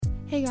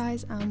Hey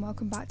guys, and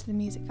welcome back to the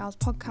Music Gals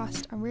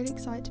podcast. I'm really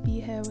excited to be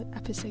here with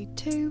episode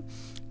 2,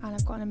 and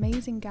I've got an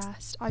amazing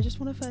guest. I just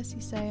want to firstly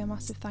say a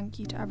massive thank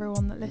you to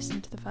everyone that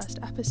listened to the first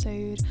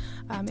episode.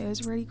 It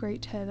was really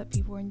great to hear that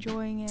people were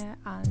enjoying it,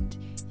 and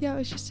yeah, it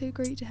was just so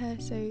great to hear,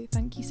 so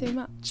thank you so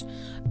much.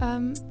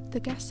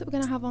 The guest that we're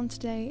going to have on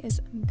today is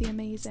the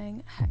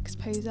amazing Hex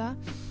Poser.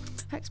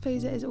 Hex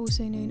Poser is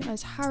also known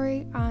as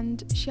Harry,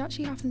 and she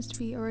actually happens to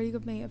be a really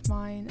good mate of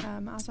mine,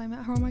 as I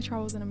met her on my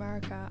travels in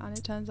America, and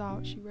it turns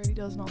out she really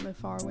does not live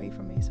far away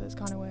from me, so it's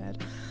kind of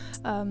weird.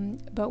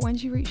 But when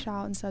she reached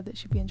out and said that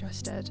she'd be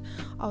interested,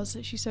 I was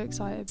literally so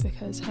excited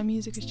because her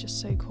music is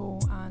just so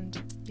cool,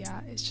 and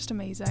yeah, it's just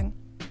amazing.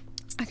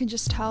 I can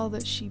just tell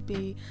that she'd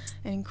be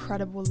an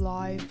incredible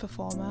live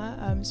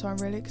performer, so I'm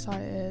really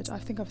excited. I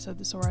think I've said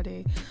this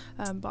already,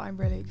 but I'm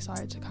really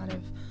excited to kind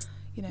of,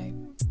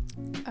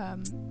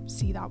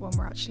 see that when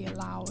we're actually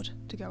allowed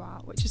to go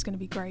out, which is going to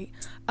be great.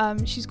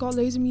 She's got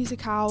loads of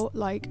music out,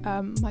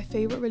 my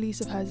favourite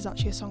release of hers is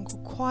actually a song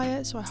called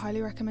Quiet, so I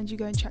highly recommend you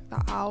go and check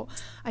that out.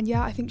 And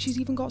yeah, I think she's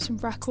even got some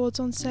records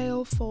on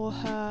sale for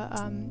her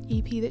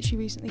EP that she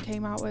recently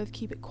came out with,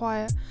 Keep It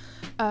Quiet.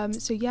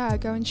 So yeah,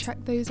 go and check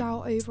those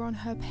out over on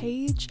her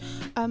page.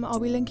 I'll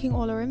be linking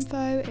all her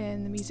info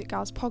in the Music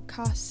Gals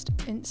podcast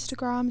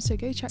Instagram, so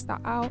go check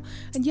that out.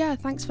 And yeah,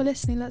 thanks for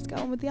listening. Let's get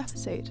on with the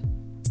episode.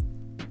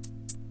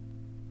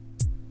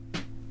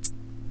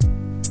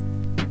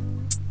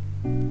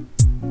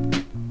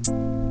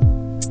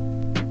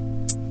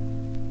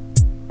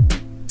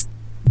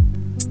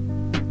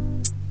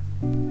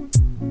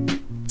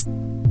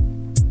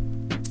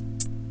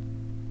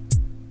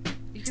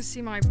 You can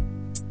see my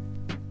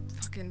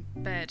fucking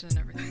bed and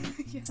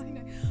everything. Yeah, I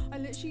know.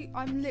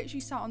 I'm literally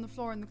sat on the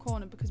floor in the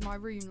corner because my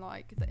room,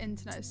 the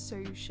internet is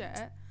so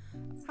shit.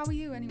 How are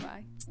you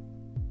anyway?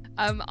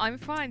 I'm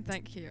fine,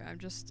 thank you. I'm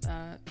just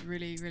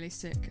really, really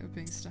sick of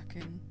being stuck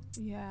in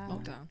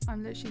lockdown.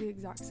 I'm literally the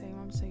exact same.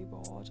 I'm so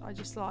bored. I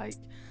just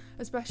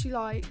especially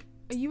are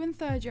you in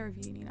third year of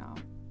uni now?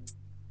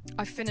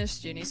 I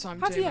finished uni, so I'm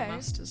doing my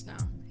masters now.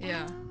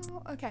 Yeah.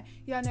 Oh, okay.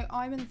 Yeah, no,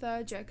 I'm in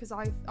third year because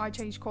I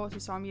changed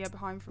courses, so I'm a year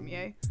behind from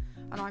you,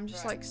 and I'm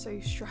just so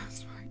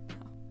stressed right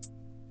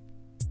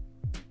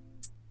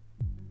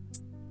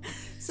now.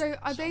 So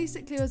I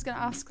basically was gonna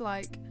ask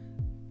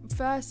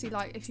firstly,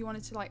 if you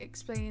wanted to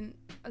explain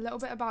a little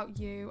bit about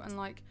you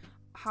and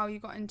how you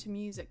got into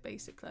music,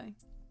 basically.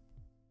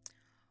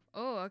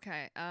 Oh,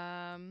 okay.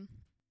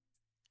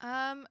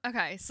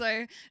 Okay, so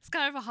it's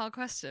kind of a hard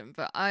question,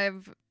 but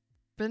I've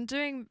been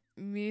doing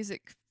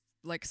music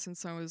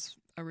since I was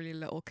a really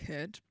little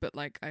kid, but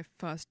I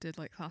first did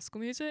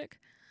classical music,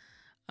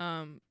 but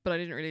I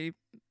didn't really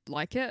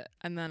like it,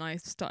 and then I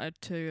started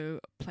to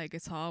play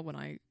guitar when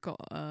I got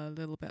a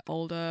little bit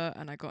older,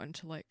 and I got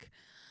into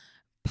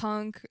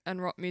punk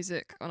and rock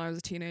music when I was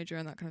a teenager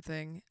and that kind of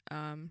thing,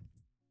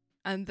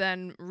 and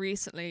then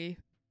recently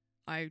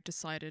I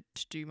decided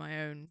to do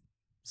my own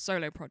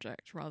solo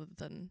project rather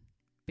than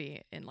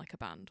be in a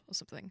band or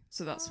something,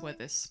 so that's where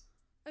this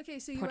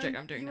so project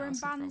I'm doing you were now in is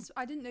from. bands.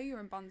 I didn't know you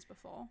were in bands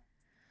before.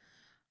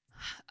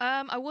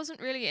 I wasn't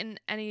really in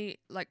any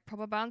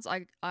proper bands.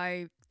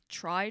 I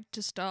tried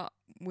to start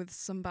with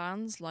some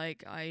bands,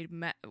 I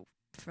met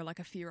for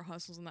a few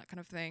rehearsals and that kind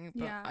of thing,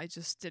 but I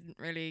just didn't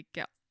really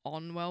get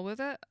on well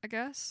with it, I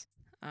guess.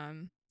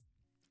 And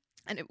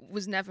it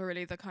was never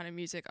really the kind of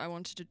music I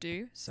wanted to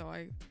do, so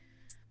I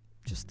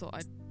just thought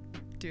I'd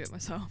do it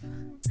myself.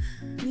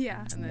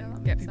 Yeah. And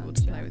then get people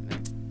to play with me.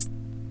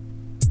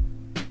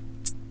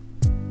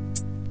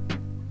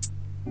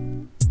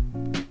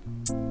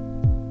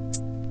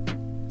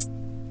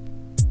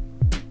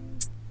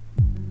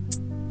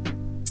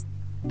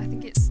 I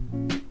think it's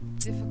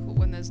difficult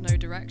when there's no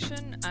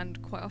direction, and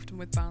quite often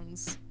with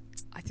bands,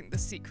 I think the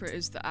secret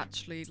is that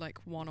actually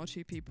one or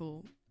two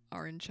people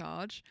are in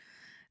charge,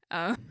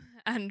 and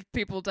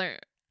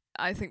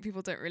I think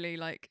people don't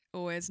really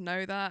always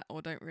know that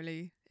or don't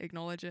really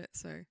acknowledge it,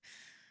 so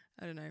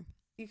I don't know.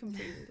 You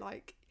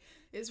completely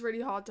it's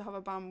really hard to have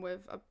a band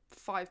with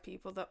 5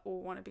 people that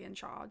all want to be in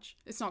charge.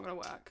 It's not going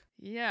to work.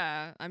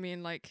 Yeah, I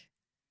mean I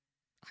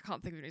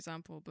can't think of an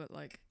example, but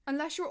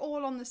unless you're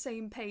all on the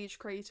same page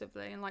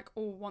creatively and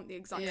all want the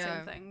exact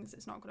same things,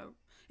 it's not going to.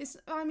 It's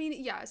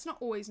not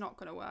always not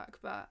going to work,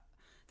 but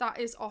that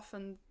is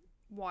often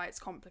why it's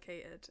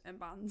complicated in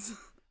bands.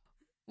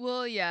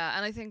 Well, yeah,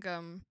 and I think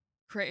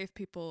creative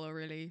people are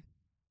really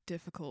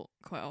difficult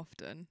quite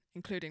often,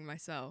 including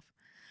myself.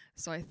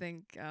 So I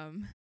think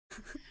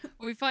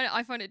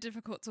I find it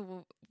difficult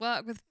to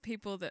work with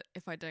people that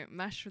if I don't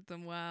mesh with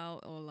them well,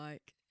 or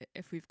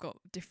if we've got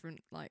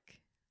different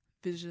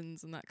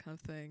visions and that kind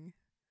of thing,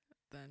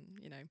 then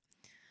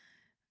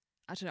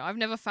I don't know. I've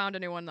never found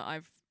anyone that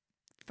I've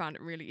found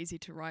it really easy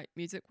to write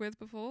music with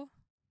before.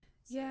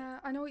 Yeah,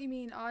 I know what you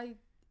mean. I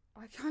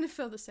kind of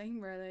feel the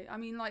same, really. I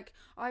mean,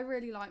 I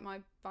really like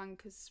my band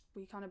because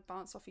we kind of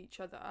bounce off each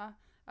other,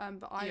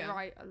 but I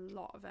write a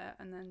lot of it,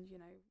 and then we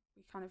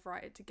kind of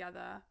write it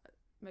together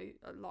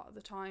a lot of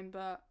the time.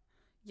 But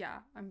yeah,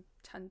 I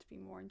tend to be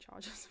more in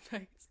charge of the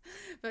bass.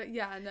 But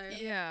yeah, no.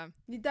 Yeah.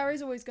 There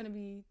is always going to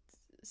be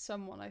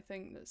someone, I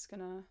think, that's going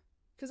to...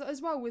 Because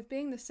as well, with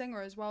being the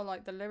singer as well,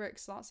 like the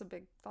lyrics, that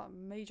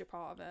major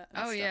part of it.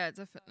 Oh, yeah,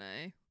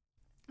 definitely.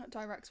 That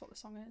directs what the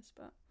song is,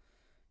 but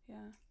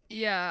yeah.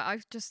 Yeah, I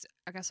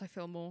guess I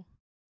feel more,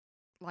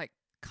 like,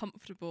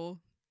 comfortable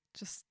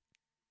just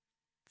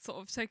sort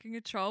of taking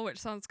control, which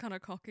sounds kind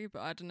of cocky,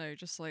 but I don't know,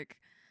 just like,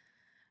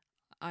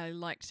 I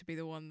like to be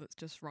the one that's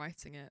just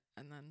writing it,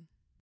 and then...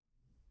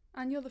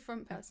 And you're the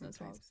front person as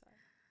well, so...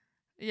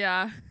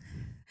 Yeah.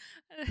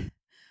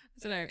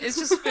 I don't know.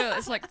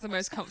 It's like the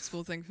most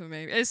comfortable thing for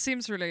me. It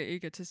seems really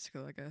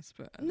egotistical, I guess,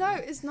 but no,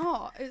 it's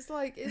not. It's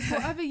like it's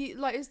whatever you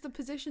like. It's the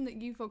position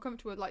that you feel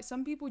comfortable with. Like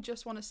some people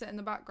just want to sit in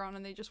the background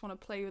and they just want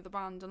to play with the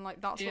band and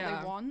like that's what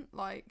they want.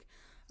 Like,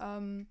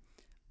 I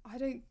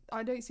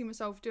don't see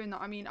myself doing that.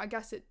 I mean, I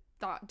guess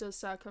that does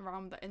circle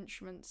around the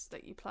instruments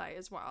that you play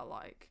as well.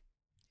 Like,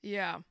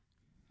 yeah,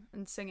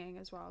 and singing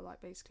as well.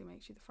 Like, basically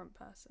makes you the front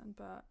person.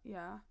 But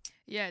yeah,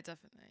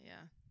 definitely,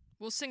 yeah.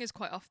 Well, singers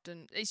quite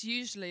often, it's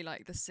usually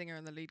like the singer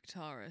and the lead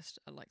guitarist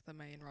are like the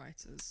main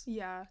writers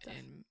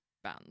in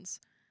bands.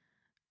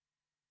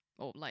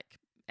 Or like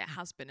it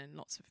has been in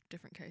lots of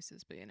different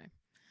cases, but you know.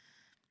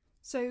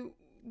 So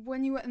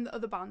when you were in the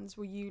other bands,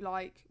 were you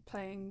like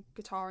playing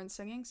guitar and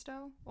singing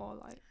still? Or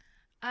like...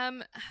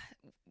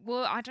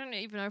 Well, I don't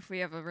even know if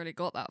we ever really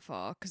got that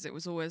far because it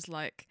was always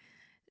like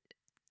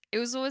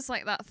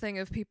that thing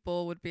of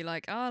people would be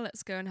like, oh,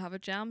 let's go and have a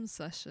jam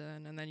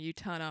session. And then you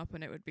turn up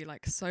and it would be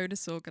like so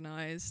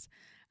disorganized.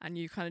 And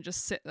you kind of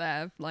just sit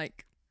there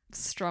like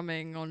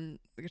strumming on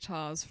the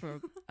guitars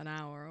for an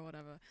hour or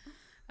whatever.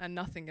 And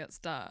nothing gets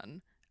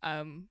done.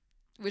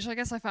 Which I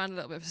guess I found a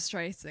little bit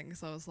frustrating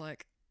because I was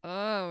like,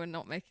 oh, we're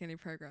not making any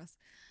progress.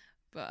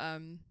 But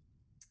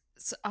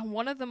so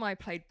one of them I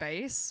played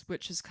bass,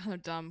 which is kind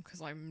of dumb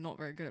because I'm not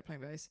very good at playing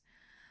bass.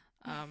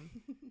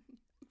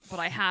 But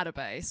I had a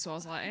bass, so I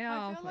was like, yeah,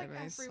 I'll play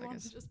bass. I feel like everyone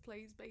just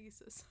plays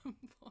bass at some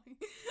point.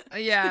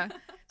 Yeah,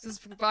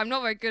 but I'm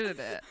not very good at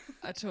it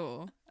at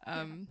all.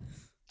 I'm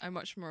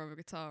much more of a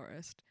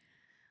guitarist.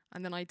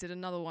 And then I did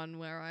another one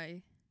where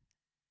I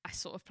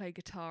sort of played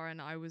guitar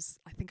and I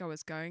think I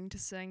was going to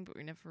sing, but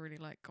we never really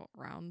like got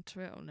round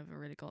to it or never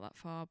really got that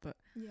far. But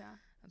yeah,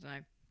 I don't know.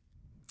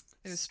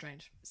 It was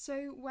strange.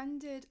 So when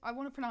did I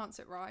want to pronounce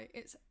it right?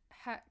 It's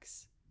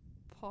Hex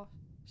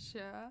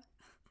Posher.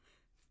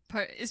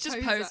 It's just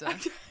Poser.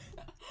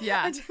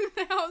 Yeah. I didn't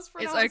know how it's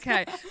pronounced. It's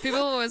okay. People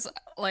always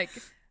like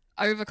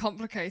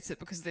overcomplicate it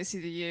because they see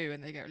the U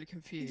and they get really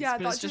confused. Yeah,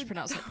 but it's just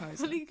pronounced like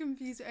Poser. Really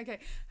confusing. Okay,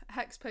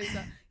 Hex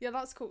Poser. Yeah,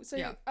 that's cool. So,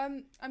 yeah.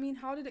 I mean,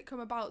 how did it come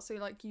about? So,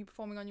 like, you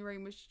performing on your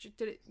own,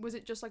 was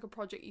it just like a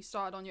project you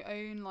started on your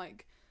own?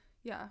 Like,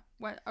 yeah,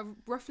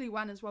 roughly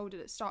when as well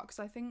did it start? Because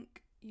I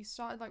think you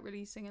started like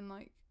releasing in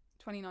like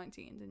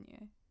 2019, didn't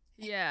you?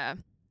 Yeah.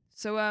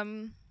 So,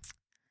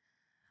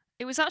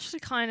 it was actually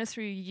kind of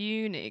through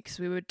uni because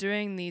we were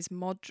doing these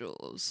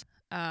modules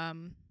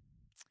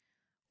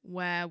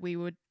where we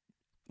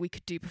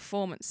could do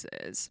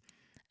performances,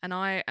 and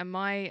I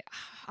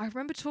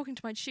remember talking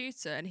to my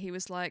tutor and he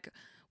was like,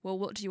 well,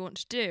 what do you want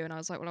to do? And I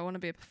was like, well, I want to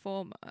be a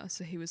performer.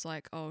 So he was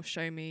like, oh,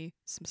 show me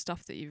some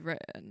stuff that you've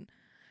written.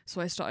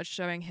 So I started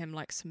showing him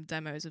like some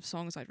demos of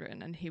songs I'd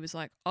written, and he was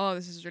like, oh,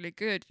 this is really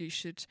good, you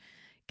should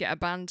get a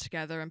band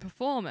together and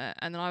perform it.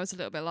 And then I was a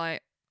little bit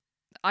like,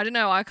 I don't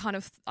know,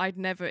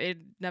 it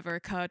never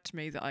occurred to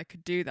me that I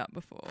could do that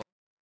before.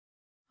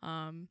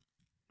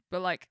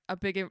 But like a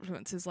big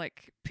influence is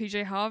like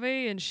PJ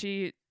Harvey, and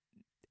she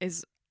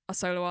is a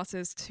solo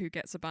artist who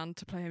gets a band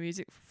to play her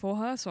music for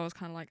her. So I was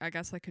kind of like, I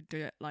guess I could do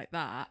it like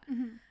that,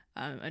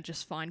 and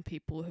just find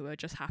people who are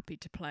just happy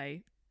to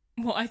play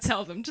what I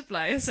tell them to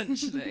play,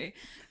 essentially.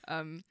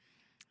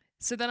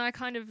 So then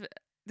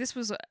this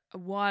was a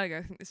while ago.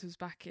 I think this was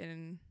back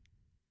in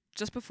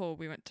just before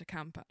we went to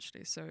camp,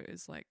 actually. So it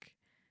was like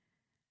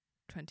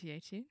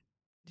 2018,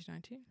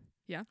 2019,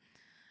 yeah.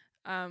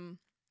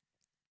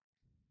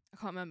 I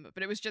can't remember,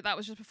 but that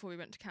was just before we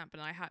went to camp,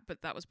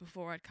 but that was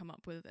before I'd come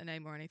up with a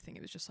name or anything.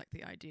 It was just like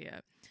the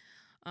idea.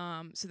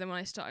 So then when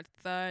I started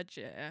third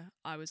year,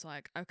 I was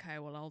like, okay,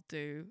 well, I'll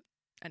do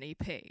an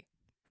EP.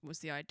 Was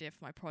the idea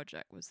for my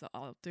project, was that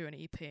I'll do an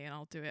EP and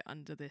I'll do it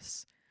under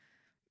this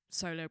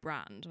solo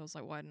brand. I was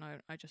like, why don't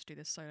I just do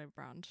this solo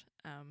brand?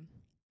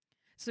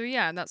 So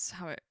yeah, and that's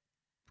how it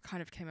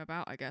kind of came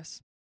about, I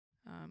guess.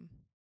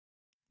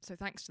 So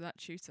thanks to that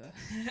tutor.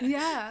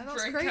 Yeah,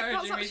 that's great.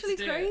 That's actually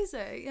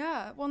crazy.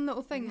 Yeah, one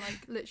little thing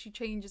like literally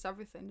changes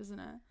everything,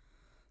 doesn't it?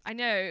 I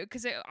know,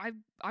 because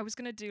I was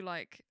gonna do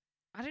like,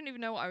 I don't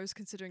even know what I was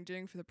considering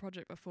doing for the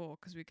project before,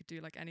 because we could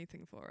do like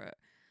anything for it.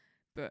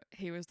 But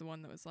he was the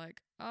one that was like,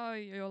 oh,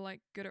 you're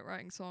like good at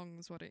writing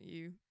songs. Why don't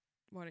you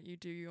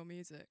do your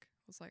music?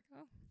 I was like,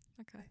 oh,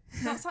 okay.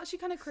 That's actually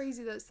kind of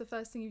crazy that it's the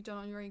first thing you've done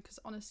on your own, because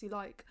honestly,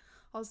 like,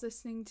 I was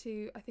listening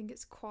to, I think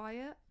it's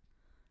Quiet.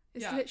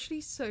 It's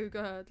literally so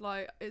good.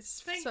 Like,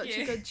 it's such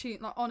a good tune.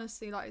 Like,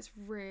 honestly, like,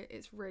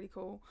 it's really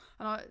cool.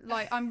 And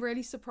I'm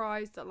really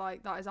surprised that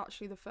like that is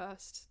actually the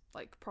first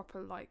like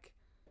proper like,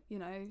 you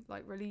know,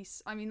 like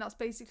release. I mean, that's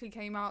basically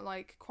came out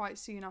like quite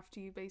soon after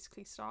you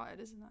basically started,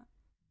 isn't it?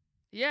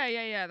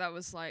 Yeah. That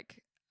was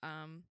like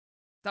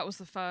that was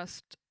the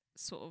first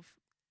sort of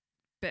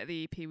bit of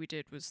the EP we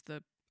did, was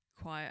the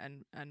Quiet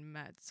and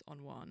Meds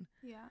on one.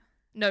 Yeah.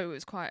 No, it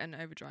was Quiet and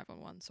Overdrive on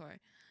one,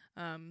 sorry.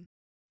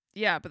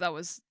 Yeah, but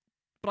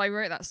I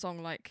wrote that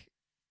song like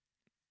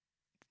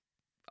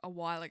a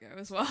while ago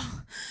as well.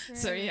 Really?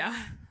 So yeah,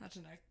 I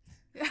don't know.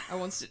 Yeah. I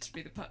wanted it to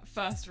be the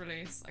first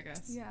release, I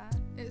guess. Yeah,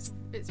 it's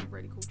a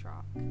really cool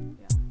track.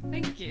 Yeah.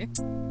 Thank you.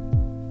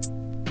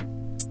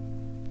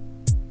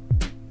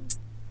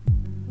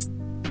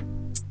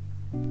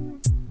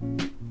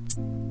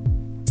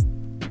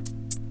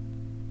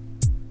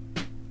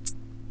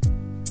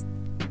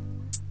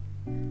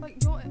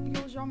 Like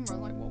your genre,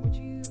 like what would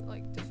you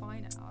like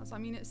define it as? I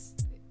mean,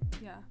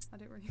 yeah, I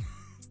don't really.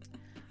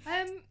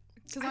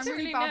 Because I'm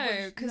really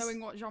bad with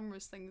knowing what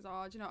genres things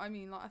are. Do you know what I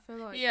mean? Like I feel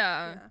like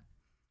yeah.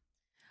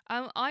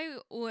 I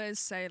always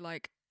say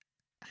like,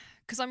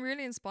 because I'm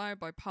really inspired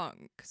by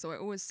punk, so I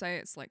always say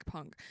it's like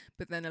punk.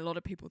 But then a lot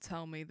of people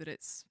tell me that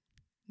it's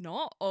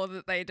not, or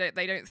that they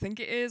don't think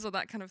it is, or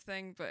that kind of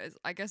thing. But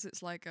I guess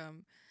it's like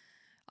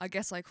I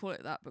guess I call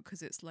it that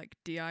because it's like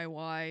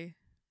DIY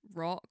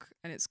rock,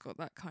 and it's got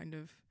that kind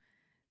of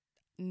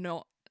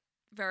not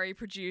very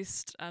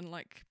produced and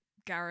like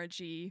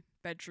garagey,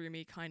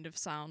 bedroomy kind of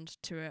sound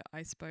to it,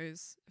 I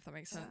suppose, if that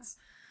makes sense.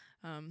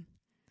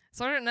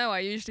 So I don't know, I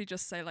usually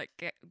just say like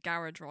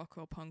garage rock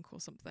or punk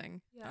or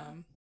something. Yeah.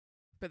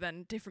 But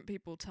then different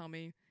people tell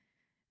me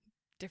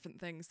different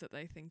things that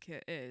they think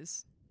it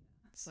is.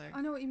 So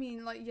I know what you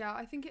mean. Like, yeah,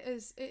 I think it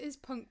is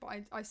punk, but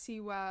I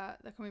see where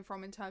they're coming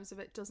from in terms of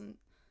it doesn't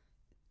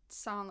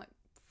sound like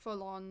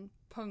full on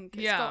punk.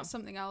 It's got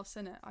something else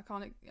in it. I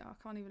can't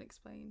even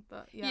explain.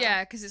 But yeah.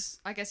 Yeah, because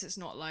I guess it's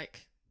not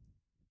like,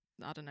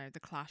 I don't know, The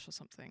Clash or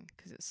something,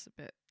 because it's a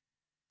bit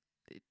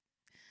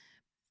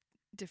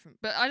different.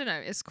 But I don't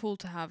know, it's cool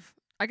to have.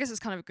 I guess it's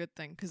kind of a good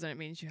thing, because then it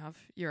means you have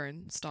your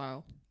own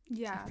style.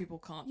 Yeah. If people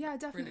can't. Yeah,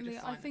 definitely. Really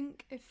I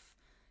think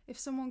if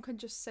someone could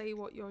just say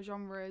what your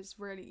genre is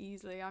really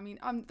easily, I mean,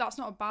 that's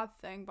not a bad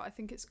thing, but I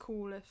think it's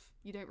cool if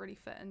you don't really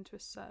fit into a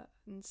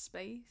certain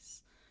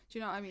space. Do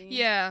you know what I mean?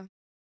 Yeah.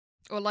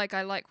 Or like,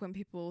 I like when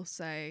people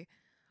say,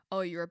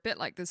 oh, you're a bit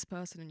like this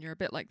person and you're a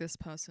bit like this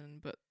person,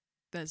 but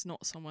there's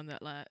not someone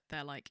that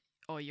they're like,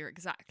 oh, you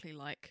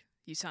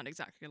sound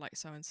exactly like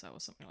so-and-so or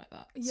something like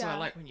that. Yeah. So I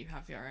like when you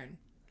have your own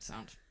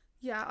sound.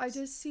 Yeah, I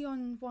did see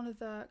on one of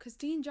the, because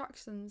Dean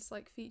Jackson's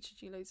like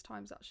featured you loads of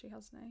times actually,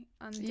 hasn't he?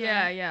 And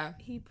yeah.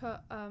 He put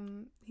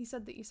he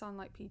said that you sound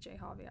like PJ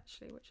Harvey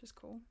actually, which is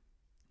cool.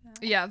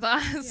 Yeah,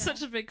 that's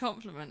such a big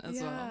compliment as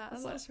well. Yeah,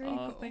 that's really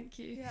cool. Thank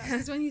you. Yeah,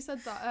 because when you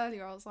said that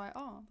earlier, I was like,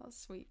 oh, that's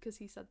sweet, because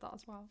he said that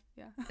as well.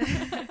 Yeah.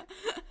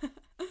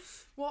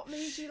 What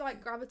made you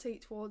like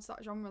gravitate towards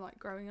that genre like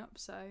growing up?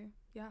 So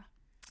yeah.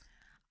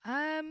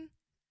 I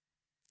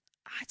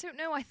don't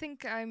know. I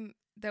think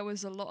there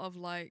was a lot of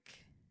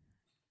like,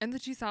 in the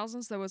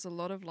 2000s there was a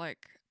lot of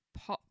like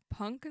pop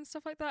punk and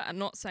stuff like that. I'm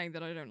not saying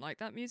that I don't like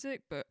that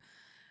music, but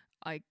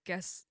I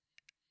guess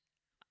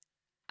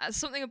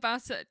something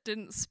about it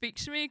didn't speak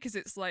to me, because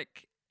it's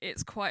like,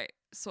 it's quite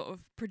sort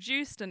of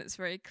produced and it's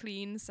very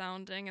clean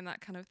sounding and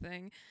that kind of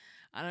thing.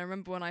 And I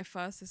remember when I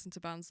first listened to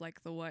bands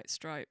like the White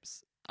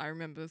Stripes, I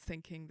remember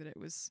thinking that it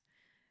was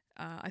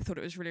I thought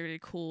it was really, really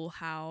cool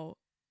how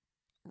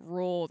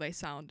raw they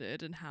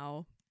sounded, and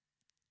how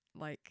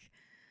like,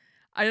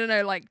 I don't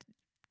know, like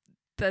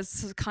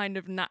there's a kind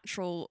of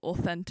natural,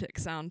 authentic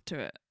sound to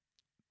it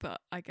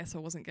that I guess I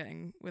wasn't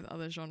getting with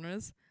other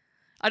genres.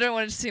 I don't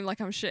want it to seem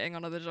like I'm shitting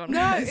on other genres.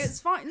 No,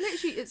 it's fine.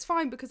 Literally, it's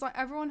fine, because like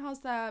everyone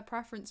has their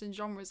preference in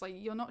genres. Like,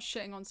 you're not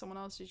shitting on someone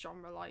else's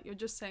genre. Like, you're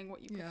just saying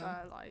what you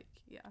prefer. Like,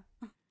 yeah.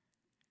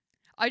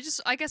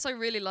 I guess I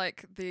really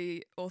like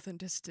the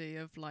authenticity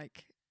of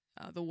like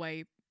the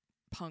way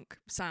punk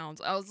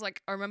sounds. I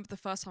remember the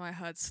first time I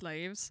heard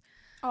Slaves.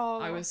 Oh,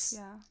 I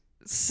was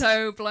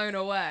so blown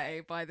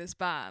away by this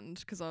band,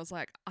 because I was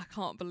like, I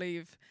can't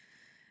believe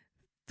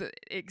that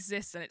it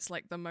exists, and it's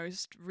like the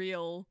most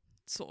real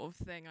sort of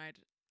thing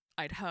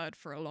I'd heard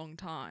for a long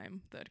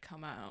time that had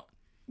come out.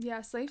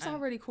 Yeah, Slaves are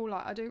really cool.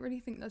 Like, I don't really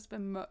think there's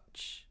been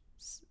much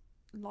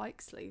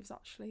like Slaves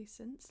actually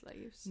since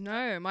Slaves.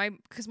 No,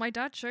 because my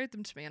dad showed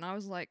them to me, and I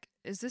was like,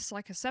 is this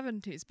like a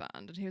 70s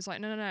band? And he was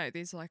like, no,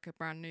 these are like a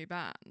brand new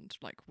band,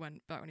 like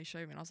back when he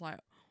showed me. And I was like,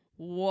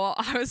 what?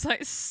 I was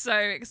like so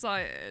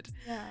excited.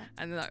 Yeah.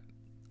 And that,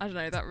 I don't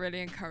know, that really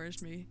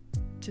encouraged me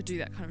to do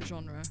that kind of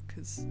genre,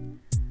 because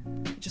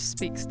it just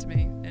speaks to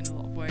me in a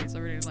lot of ways. I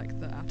really like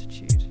the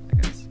attitude, I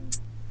guess.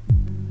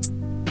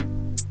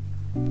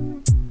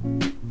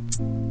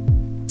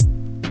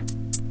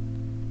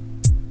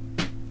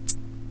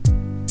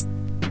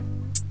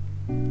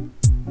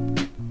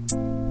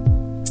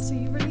 So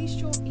you released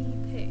your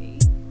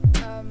EP.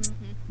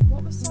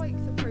 What was like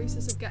the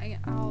process of getting it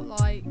out,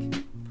 like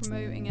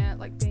promoting it,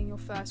 like being your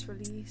first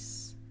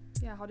release?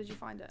 Yeah, how did you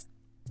find it?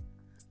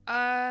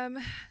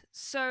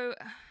 So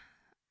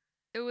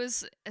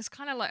it's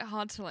kind of like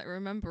hard to like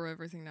remember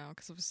everything now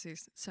because obviously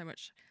so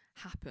much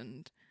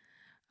happened.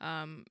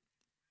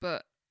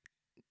 But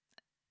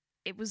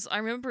I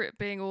remember it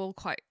being all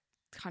quite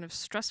kind of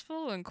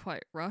stressful and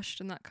quite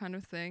rushed and that kind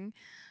of thing.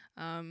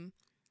 And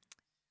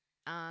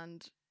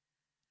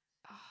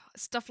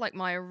stuff like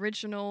my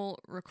original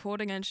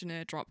recording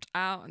engineer dropped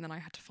out, and then I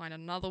had to find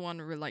another one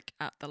like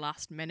at the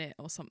last minute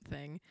or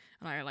something,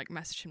 and I like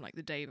messaged him like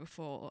the day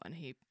before, and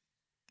he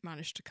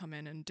managed to come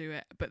in and do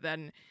it, but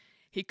then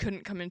he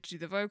couldn't come in to do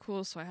the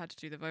vocals, so I had to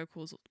do the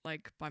vocals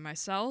like by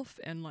myself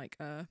in like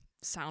a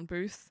sound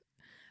booth,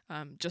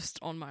 just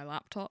on my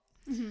laptop.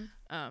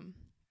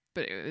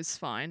 But it was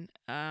fine.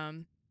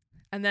 And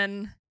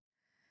then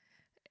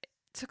it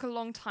took a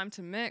long time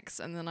to mix,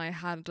 and then I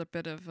had a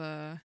bit of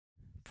a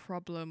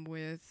problem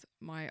with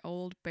my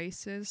old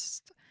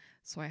bassist,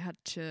 so I had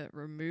to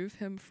remove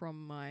him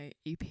from my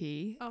EP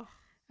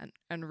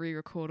and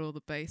re-record all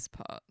the bass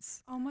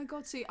parts. Oh my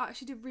god, so you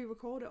actually did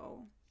re-record it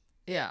all?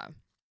 Yeah.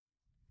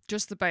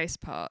 Just the bass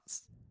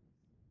parts.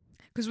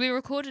 Because we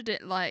recorded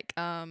it like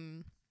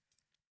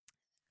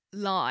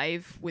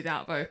live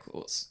without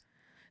vocals.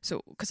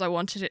 So, because I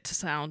wanted it to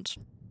sound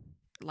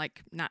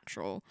like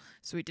natural.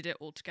 So we did it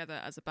all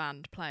together as a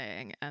band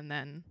playing, and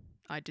then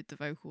I did the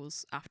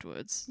vocals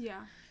afterwards.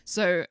 Yeah.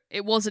 So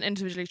it wasn't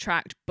individually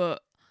tracked,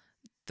 but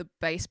the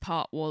bass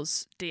part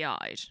was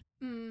DI'd.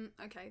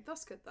 Okay,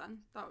 that's good then.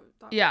 That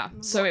yeah,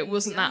 so it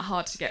wasn't that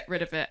hard to get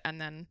rid of it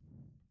and then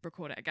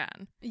record it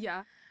again.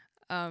 Yeah.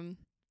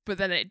 But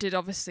then it did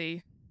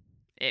obviously,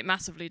 it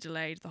massively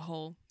delayed the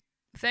whole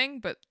thing,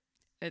 but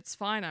it's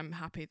fine. I'm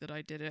happy that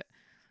I did it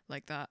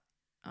like that.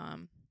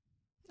 And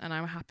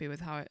I'm happy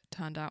with how it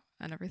turned out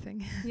and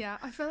everything. Yeah,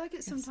 I feel like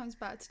it's sometimes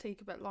better to take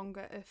a bit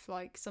longer if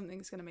like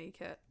something's going to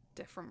make it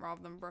different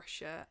rather than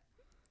rush it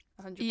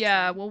 100%.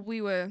 Yeah, well,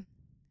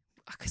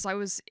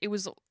 because it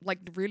was like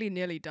really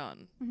nearly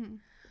done. Mm-hmm.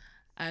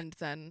 And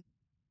then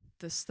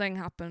this thing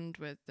happened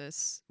with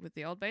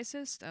the old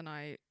bassist, and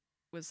I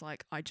was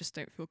like, I just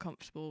don't feel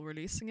comfortable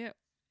releasing it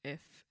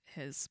if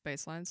his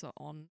bass lines are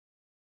on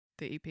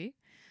the EP.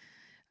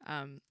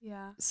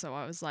 Yeah. So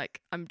I was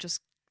like, because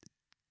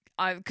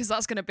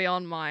that's going to be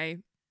on my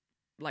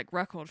like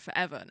record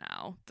forever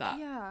now, that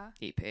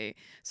EP.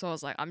 So I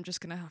was like, I'm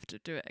just going to have to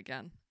do it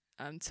again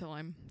until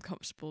I'm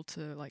comfortable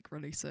to like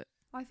release it.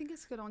 I think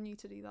it's good on you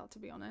to do that, to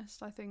be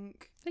honest. I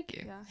think... Thank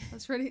you. Yeah,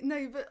 that's really...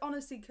 No, but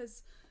honestly,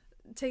 because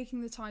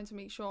taking the time to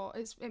make sure...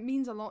 It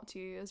means a lot to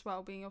you as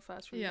well, being your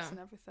first release and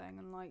everything.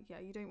 And like, yeah,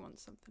 you don't want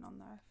something on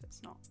there if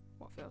it's not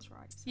what feels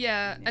right. So,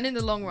 yeah, and in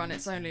the long run,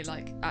 it's only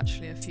like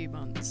actually a few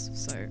months.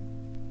 So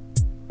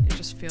it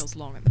just feels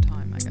long at the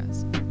time, I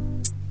guess.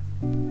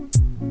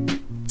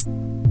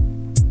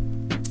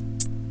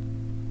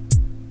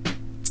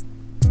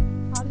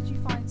 How did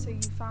you find... So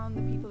you found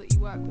the people that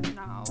you work with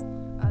now...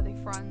 Are they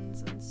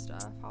friends and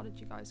stuff? How did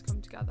you guys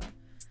come together?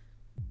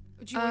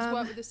 Do you always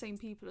work with the same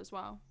people as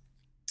well?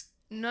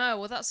 No,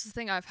 well, that's the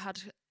thing. I've had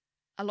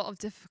a lot of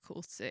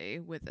difficulty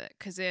with it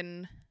because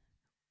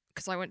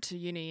I went to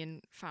uni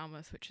in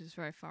Falmouth, which is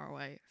very far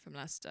away from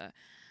Leicester,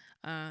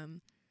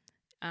 and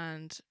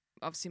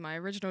obviously my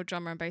original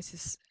drummer and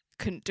bassist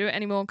couldn't do it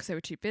anymore because they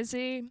were too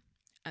busy.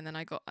 And then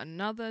I got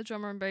another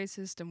drummer and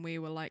bassist, and we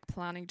were like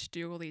planning to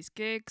do all these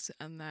gigs,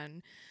 and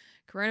then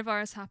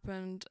coronavirus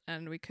happened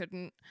and we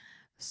couldn't.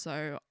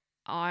 So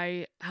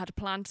I had a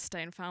plan to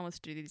stay in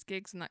Falmouth to do these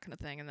gigs and that kind of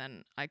thing, and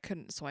then I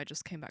couldn't, so I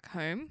just came back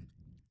home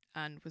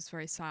and was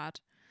very sad.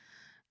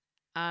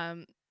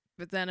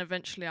 But then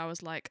eventually I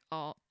was like,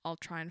 I'll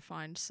try and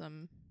find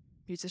some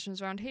musicians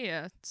around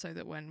here so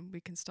that when we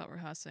can start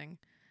rehearsing,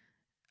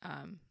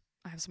 I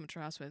have someone to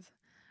rehearse with.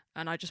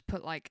 And I just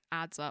put like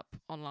ads up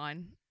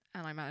online,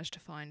 and I managed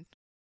to find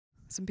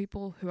some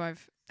people who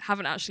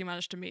haven't actually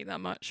managed to meet that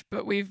much,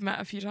 but we've met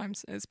a few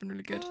times. It's been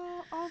really good.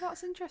 Oh,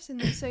 that's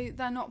interesting. So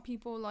they're not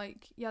people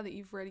like that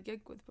you've really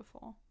gigged with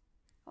before.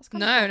 That's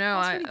kind no, of cool.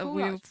 no. Really cool,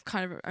 we've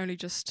kind of only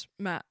just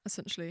met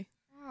essentially.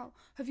 Wow.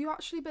 Have you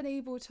actually been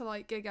able to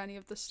like gig any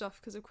of the stuff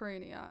because of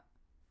Corona yet?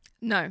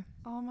 No.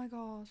 Oh my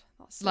god,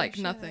 that's so like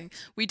shit. Nothing.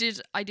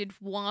 I did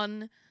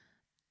one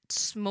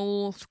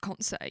small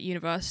concert at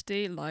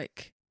university,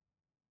 like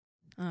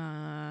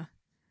in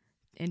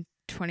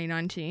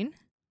 2019.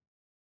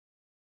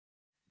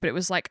 But it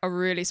was like a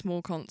really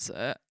small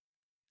concert.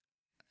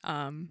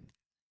 And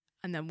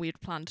then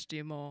we'd planned to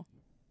do more.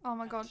 Oh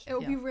my god, it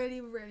will be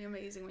really, really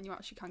amazing when you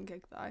actually can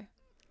gig though.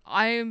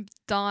 I'm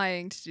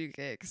dying to do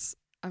gigs.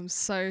 I'm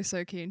so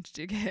keen to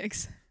do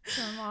gigs.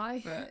 So am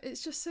I. But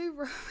it's just so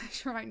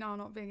rubbish right now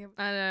not being able.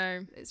 I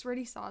know. It's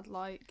really sad.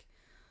 Like,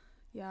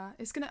 yeah,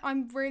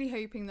 I'm really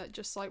hoping that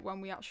just like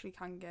when we actually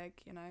can gig,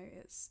 you know,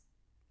 it's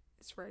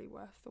really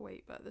worth the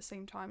wait. But at the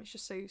same time, it's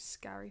just so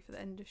scary for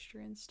the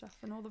industry and stuff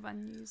and all the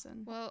venues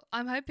and. Well,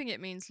 I'm hoping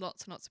it means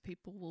lots and lots of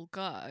people will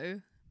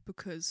go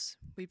because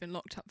we've been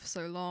locked up for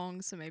so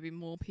long. So maybe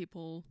more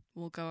people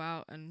will go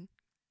out and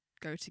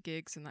go to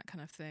gigs and that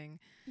kind of thing.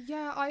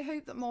 Yeah, I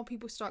hope that more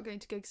people start going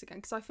to gigs again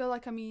because I feel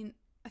like, I mean,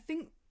 I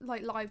think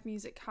like live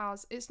music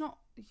has, it's not,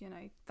 you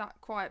know, that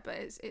quiet, but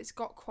it's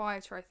got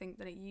quieter, I think,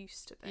 than it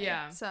used to be.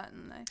 Yeah.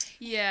 Certainly.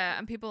 Yeah,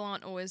 and people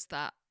aren't always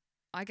that.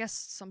 I guess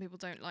some people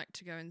don't like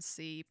to go and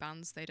see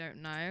bands they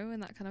don't know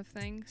and that kind of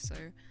thing. So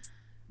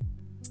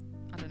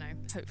I don't know.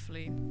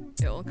 Hopefully,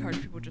 it'll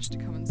encourage people just to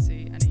come and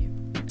see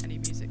any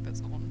music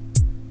that's on.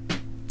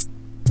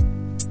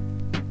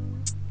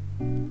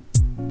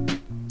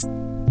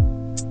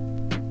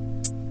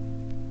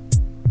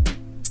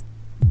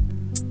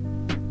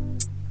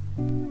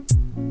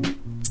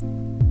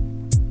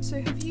 So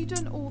have you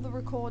done all the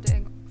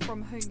recording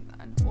from home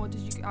then, or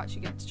did you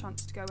actually get the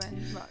chance to go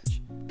in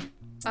much?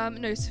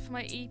 No, so for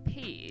my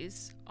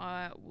EPs,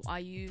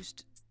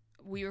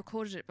 we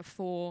recorded it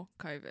before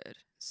COVID.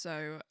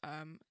 So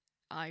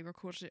I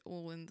recorded it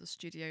all in the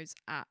studios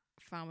at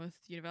Falmouth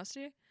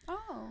University.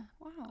 Oh,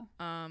 wow.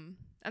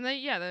 And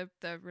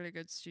they're really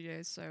good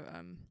studios. So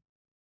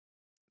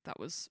that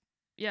was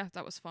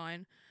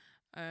fine.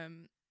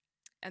 And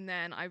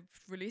then I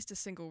released a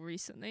single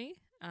recently,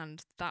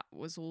 and that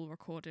was all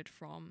recorded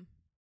from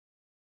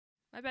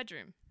my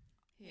bedroom.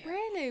 Yeah.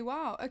 Really?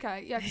 Wow.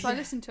 Okay. Yeah, because I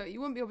listened to it. You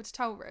wouldn't be able to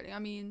tell, really. I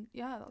mean,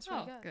 yeah, that's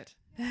really good.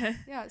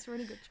 Yeah, it's a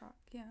really good track.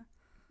 Yeah.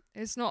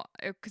 It's not,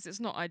 because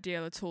it's not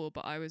ideal at all,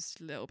 but I was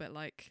a little bit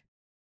like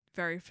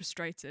very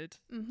frustrated.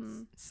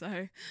 Mm-hmm.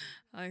 So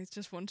I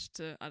just wanted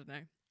to, I don't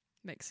know,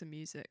 make some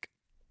music.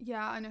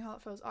 Yeah, I know how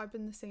it feels. I've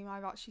been the same.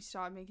 I've actually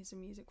started making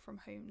some music from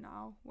home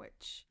now,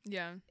 which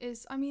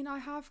is, I mean, I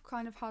have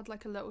kind of had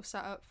like a little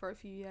setup for a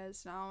few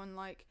years now, and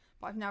like,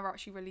 but I've never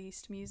actually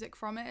released music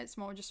from it. It's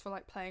more just for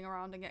like playing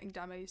around and getting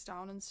demos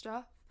down and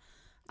stuff.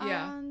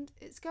 Yeah. And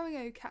it's going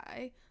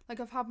okay.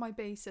 Like, I've had my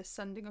bassist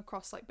sending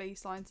across like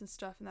bass lines and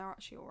stuff, and they're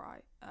actually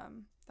alright.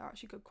 They're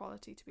actually good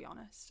quality, to be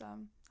honest.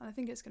 And I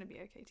think it's going to be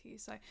okay to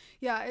use. So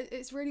yeah,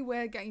 it's really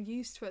weird getting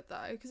used to it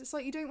though, because it's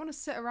like you don't want to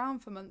sit around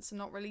for months and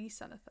not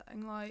release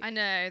anything. Like, I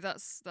know,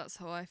 that's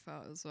how I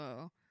felt as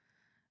well.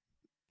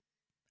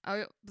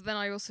 But then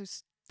I also,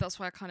 that's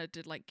why I kind of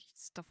did like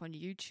stuff on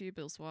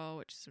YouTube as well,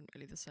 which isn't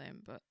really the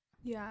same, but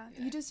yeah,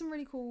 you did some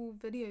really cool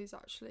videos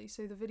actually.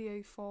 So the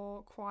video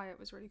for Quiet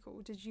was really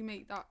cool. Did you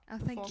make that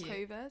before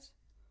COVID?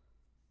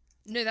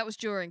 No, that was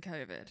during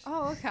COVID.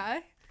 Oh, okay.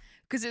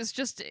 Because it's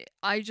just,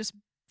 I just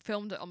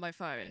filmed it on my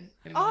phone.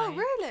 Oh,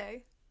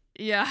 really?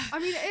 Yeah. I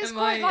mean, it is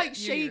quite like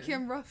shaky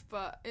and rough,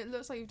 but it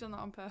looks like you've done that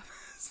on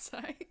purpose. So.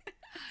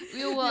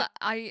 Well,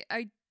 I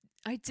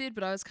did,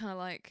 but I was kind of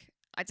like,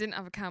 I didn't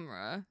have a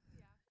camera,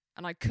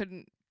 and I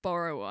couldn't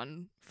borrow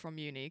one from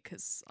uni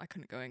because I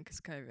couldn't go in because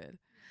COVID.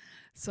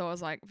 So I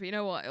was like, but you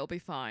know what? It'll be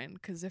fine,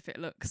 because if it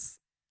looks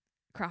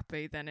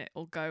crappy, then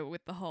it'll go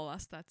with the whole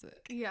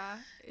aesthetic. Yeah,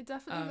 it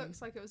definitely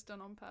looks like it was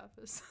done on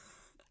purpose.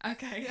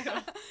 Okay.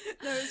 Yeah.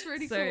 No, it's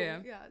really cool.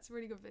 Yeah, it's a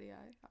really good video,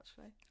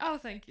 actually. Oh,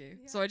 thank you.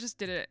 Yeah. So I just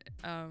did it.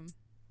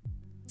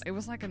 It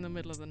was like in the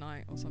middle of the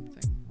night or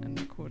something, and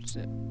recorded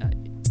it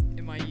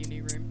in my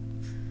uni room.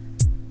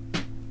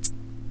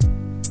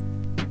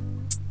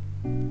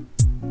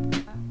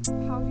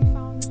 How have you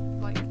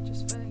found like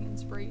just feeling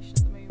inspiration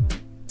at the moment?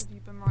 Have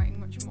you been writing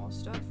much more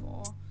stuff,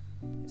 or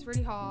it's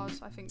really hard,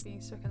 I think, being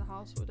stuck in the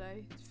house all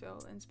day to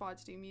feel inspired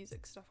to do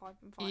music stuff? I've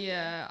been finding.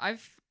 Yeah,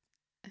 I've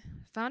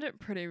found it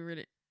pretty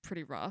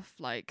rough.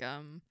 Like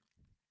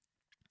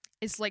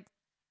it's like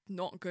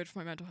not good for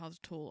my mental health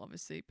at all,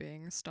 obviously,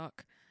 being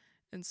stuck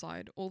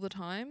inside all the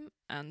time,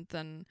 and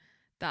then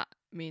that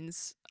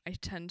means I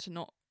tend to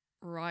not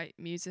write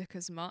music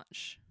as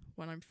much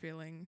when I'm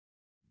feeling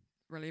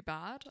really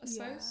bad, I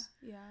suppose.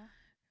 Yeah.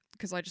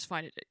 Because I just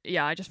find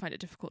it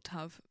difficult to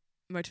have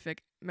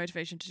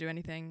motivation to do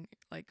anything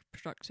like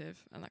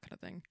productive and that kind of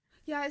thing.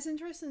 Yeah, it's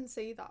interesting to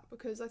see that,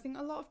 because I think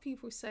a lot of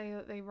people say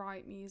that they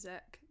write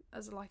music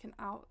as like an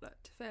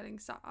outlet to feeling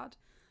sad,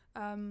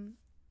 and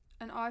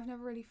I've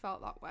never really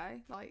felt that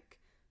way. Like,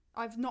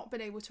 I've not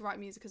been able to write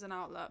music as an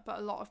outlet, but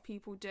a lot of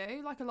people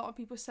do. Like, a lot of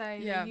people say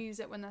they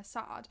use it when they're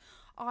sad.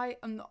 I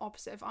am the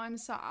opposite. If I'm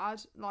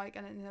sad, like,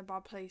 and in a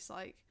bad place,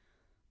 like,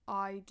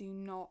 I do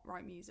not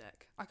write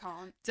music. I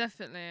can't.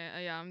 Definitely,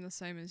 yeah, I'm the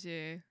same as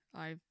you.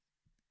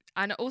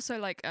 And also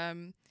like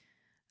I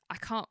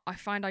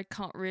find I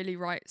can't really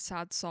write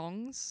sad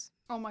songs.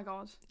 Oh my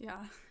god,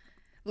 yeah.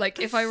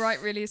 Like, if I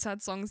write really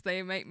sad songs,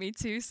 they make me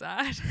too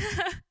sad.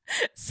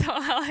 So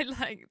I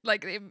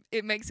like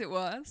it makes it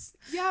worse.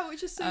 Yeah,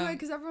 which is so weird,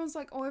 because everyone's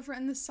like, oh, I've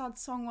written this sad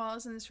song while I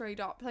was in this really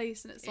dark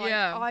place, and it's like,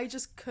 I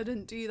just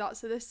couldn't do that.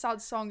 So this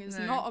sad song is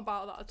not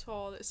about that at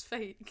all. It's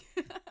fake.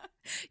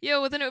 Yeah,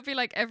 well then it would be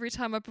like every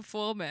time I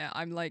perform it,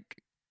 I'm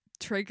like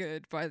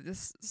triggered by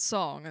this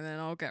song, and then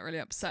I'll get really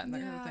upset and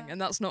that kind of thing. And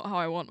that's not how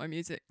I want my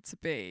music to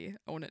be.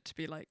 I want it to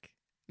be like,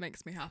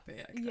 makes me happy,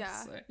 I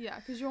guess. Yeah,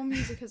 because your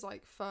music is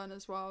like fun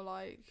as well.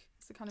 Like,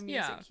 it's the kind of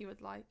music you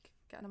would like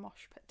get in a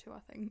mosh pit to, I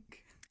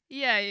think.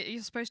 Yeah,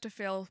 you're supposed to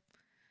feel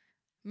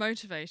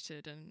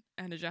motivated and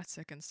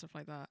energetic and stuff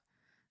like that.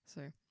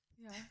 So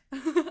yeah.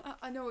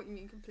 I know what you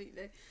mean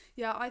completely.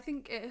 Yeah, I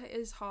think it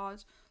is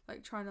hard,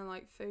 like, trying to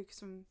like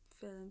focus and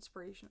feel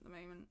inspiration at the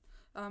moment.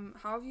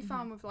 How have you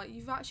found with like,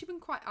 you've actually been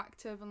quite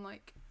active on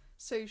like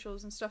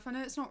socials and stuff. I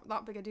know it's not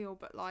that big a deal,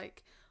 but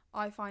like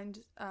I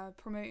find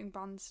promoting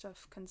band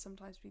stuff can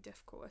sometimes be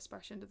difficult,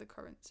 especially under the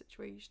current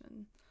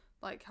situation.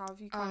 Like, how have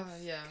you kind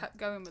of kept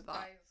going with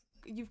that?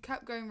 You've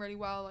kept going really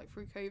well, like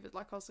through COVID.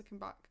 Like I was looking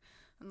back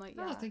and like,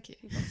 yeah, thank you.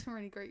 You've got some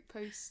really great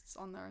posts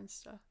on there and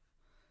stuff.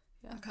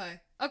 Yeah.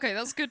 Okay,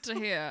 that's good to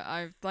hear.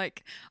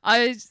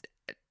 I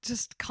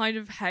just kind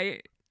of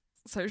hate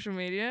social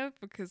media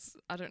because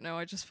I don't know,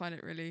 I just find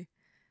it really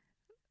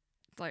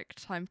like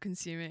time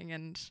consuming,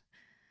 and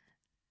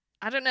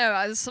I don't know,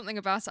 there's something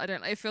about it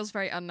it feels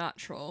very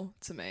unnatural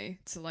to me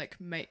to like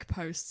make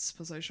posts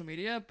for social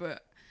media,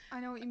 but I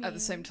know what you mean. At the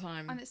same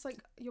time, and it's like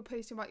you're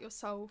posting about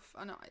yourself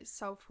and it's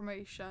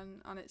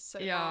self-promotion, and it's so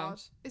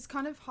hard. It's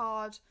kind of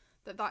hard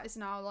that is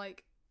now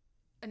like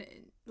an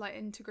like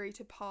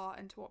integrated part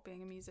into what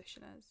being a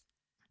musician is.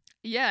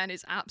 Yeah, and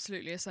it's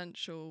absolutely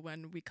essential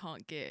when we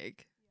can't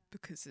gig,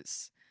 because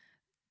it's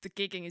the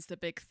gigging is the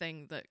big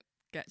thing that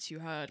gets you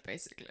heard,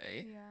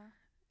 basically. Yeah.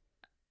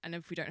 And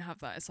if we don't have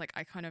that, it's like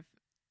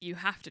you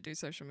have to do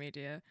social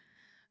media.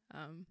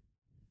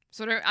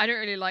 So I don't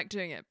really like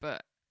doing it,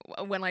 but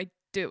when I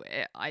do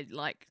it, I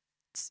like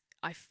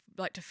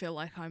to feel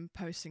like I'm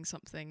posting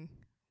something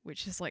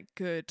which is like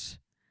good,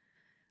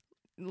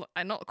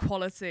 and not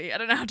quality. I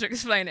don't know how to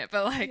explain it,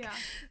 but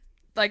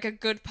like a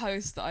good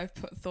post that I've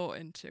put thought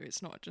into.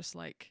 It's not just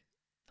like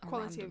a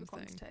quality over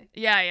quantity. quantity.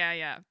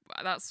 Yeah.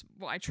 That's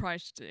what I try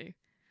to do.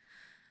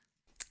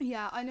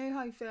 Yeah, I know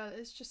how you feel.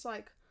 It's just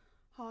like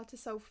hard to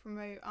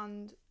self-promote,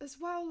 and as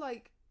well,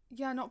 like,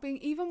 yeah, not being,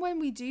 even when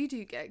we do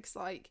gigs,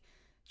 like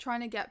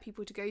trying to get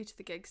people to go to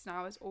the gigs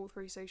now is all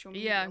through social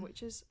media,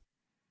 which is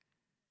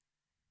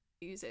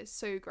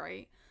so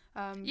great.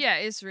 Yeah,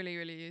 it's really,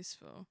 really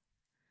useful.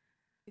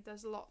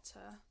 There's a lot to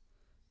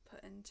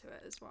put into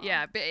it as well.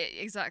 Yeah, but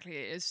exactly,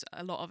 it is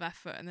a lot of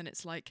effort, and then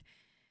it's like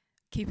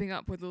keeping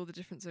up with all the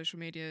different social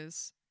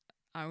medias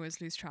I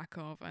always lose track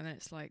of, and then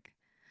it's like,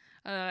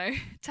 I don't know,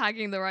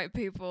 tagging the right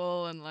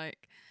people, and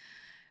like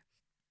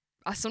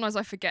sometimes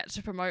I forget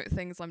to promote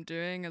things I'm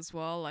doing as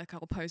well. Like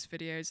I'll post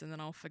videos and then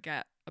I'll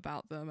forget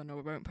about them and I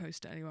won't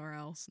post it anywhere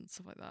else and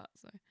stuff like that.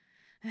 So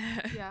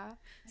yeah,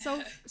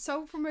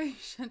 self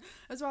promotion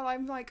as well.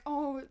 I'm like,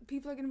 oh,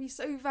 people are gonna be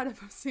so fed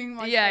up of seeing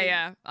my face.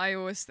 Yeah. I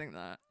always think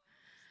that.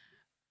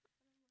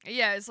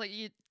 Yeah, it's like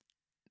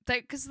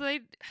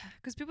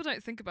because people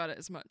don't think about it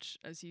as much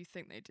as you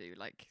think they do.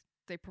 Like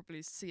they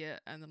probably see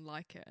it and then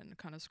like it and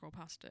kind of scroll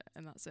past it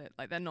and that's it.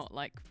 Like they're not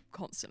like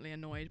constantly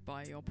annoyed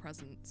by your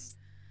presence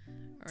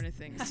or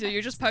anything. So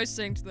you're just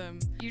posting to them.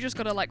 You just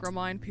gotta like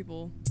remind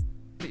people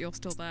that you're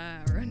still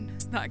there and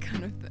that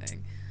kind of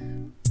thing.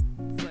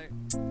 So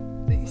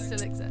that you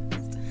still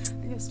exist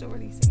and you're still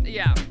releasing.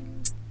 Yeah.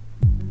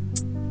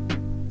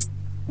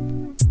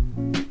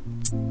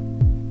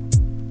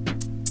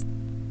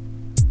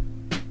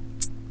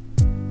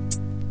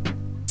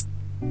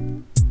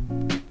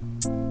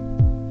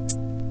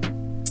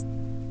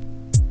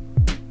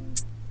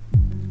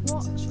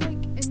 What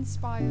like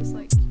inspires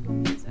like your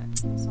music,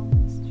 your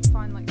songs? Do you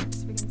find like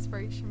specific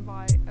inspiration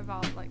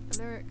about like the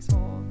lyrics,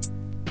 or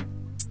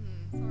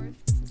sorry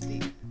if this is a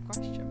deep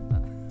question,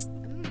 but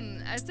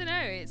I don't know,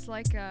 it's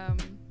like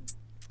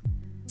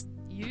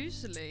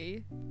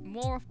usually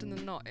more often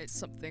than not it's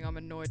something I'm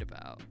annoyed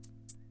about.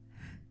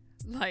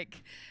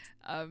 Like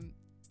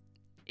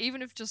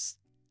even if just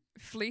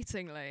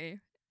fleetingly,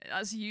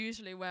 that's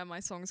usually where my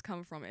songs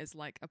come from, is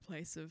like a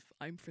place of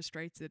I'm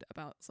frustrated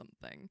about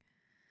something.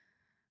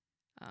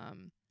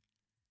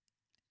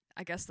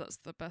 I guess that's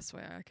the best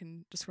way I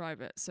can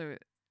describe it. So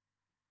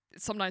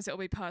sometimes it'll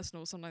be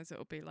personal, sometimes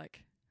it'll be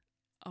like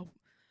a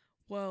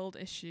world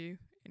issue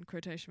in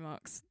quotation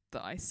marks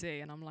that I see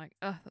and I'm like,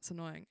 that's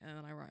annoying, and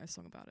then I write a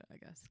song about it, I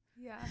guess.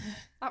 Yeah,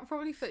 that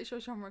probably fits your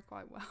genre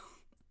quite well.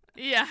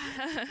 Yeah.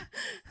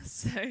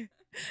 So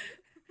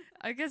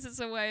I guess it's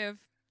a way of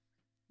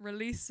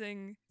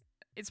releasing,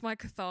 it's my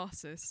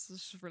catharsis,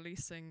 it's just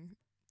releasing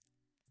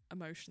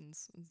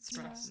emotions and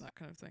stress and that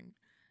kind of thing.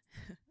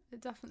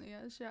 It definitely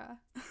is, yeah.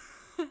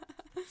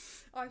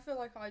 I feel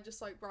like I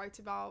just like write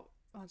about,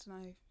 I don't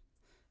know,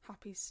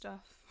 happy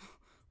stuff.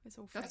 It's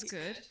all fake. That's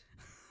good.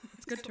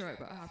 It's good to write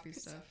about happy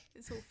stuff.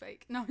 It's all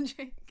fake. No, I'm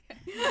joking.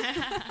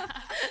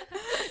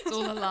 It's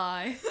all a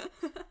lie.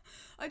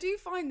 I do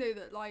find though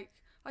that like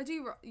I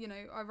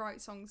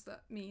write songs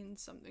that mean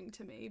something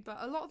to me, but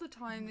a lot of the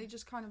time they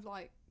just kind of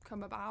like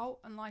come about,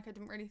 and like I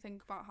didn't really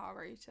think about how I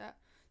wrote it.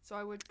 So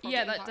I would probably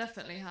that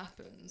definitely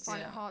happens.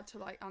 Find it hard to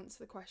like answer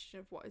the question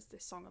of what is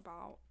this song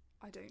about.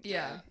 I don't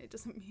know. It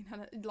doesn't mean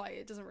like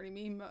it doesn't really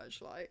mean much.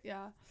 Like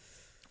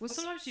well,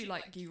 sometimes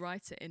you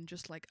write it in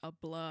just like a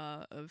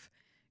blur of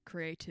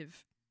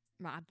creative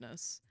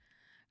madness,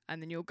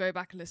 and then you'll go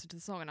back and listen to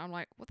the song, and I'm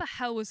like, what the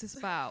hell was this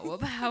about?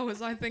 What the hell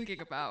was I thinking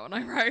about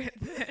when I wrote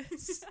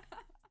this?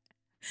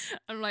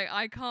 I'm like,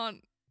 I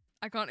can't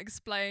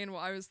explain what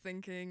I was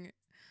thinking.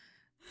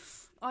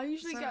 I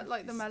usually get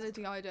like the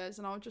melody ideas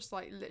and I'll just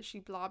like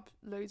literally blab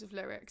loads of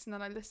lyrics, and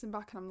then I listen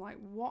back and I'm like,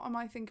 what am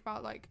I thinking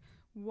about? Like,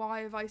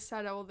 why have I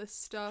said all this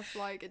stuff?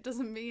 Like, it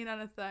doesn't mean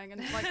anything.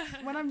 And like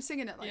when I'm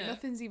singing it, like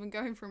nothing's even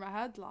going through my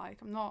head. Like,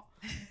 I'm not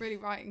really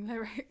writing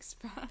lyrics,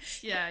 but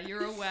yeah,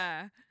 you're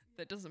aware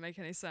that doesn't make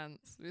any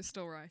sense. We're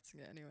still writing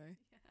it anyway.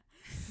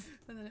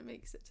 And then it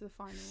makes it to the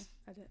final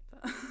edit.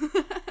 But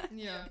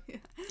yeah,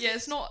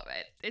 it's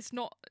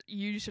not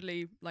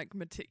usually like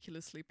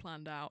meticulously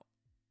planned out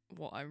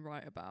what I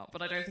write about,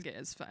 but I don't think it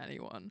is for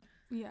anyone.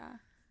 Yeah.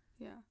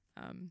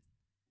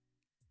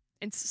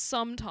 And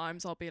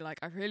sometimes I'll be like,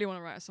 I really want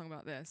to write a song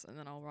about this, and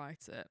then I'll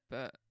write it,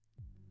 but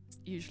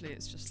usually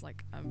it's just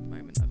like a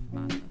moment of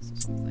madness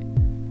or something.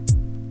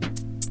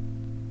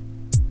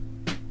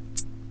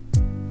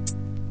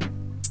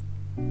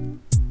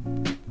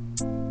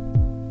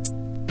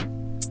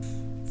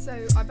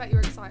 So I bet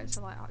you're excited to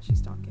like actually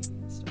start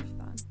gigging and stuff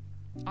then.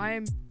 I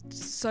am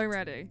so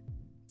ready.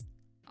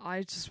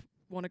 I just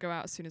want to go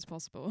out as soon as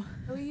possible.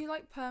 Are you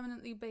like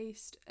permanently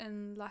based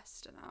in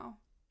Leicester now?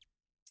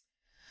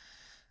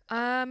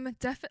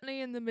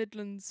 Definitely in the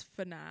Midlands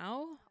for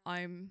now.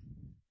 I'd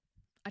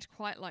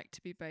quite like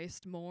to be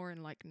based more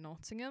in like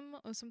Nottingham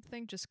or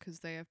something, just because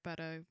they have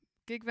better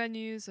gig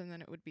venues, and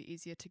then it would be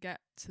easier to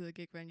get to the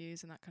gig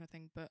venues and that kind of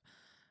thing. But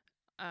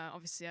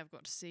obviously I've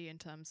got to see in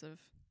terms of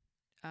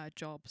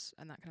jobs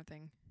and that kind of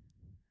thing.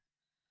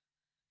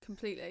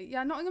 Completely.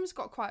 Yeah, Nottingham's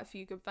got quite a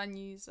few good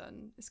venues,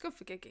 and it's good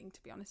for gigging,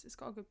 to be honest. It's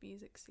got a good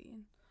music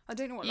scene. I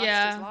don't know what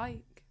Leicester's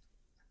like.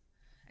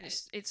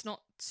 It's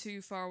not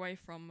too far away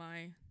from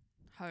my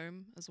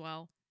home as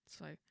well,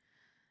 so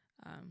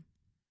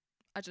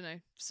I don't know.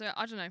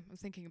 I'm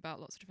thinking about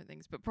lots of different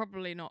things, but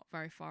probably not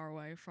very far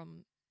away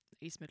from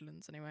East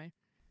Midlands anyway.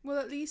 Well,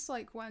 at least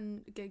like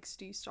when gigs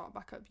do start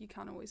back up, you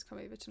can always come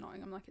over to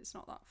Nottingham. Like, it's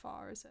not that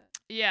far, is it?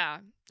 Yeah,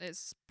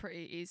 it's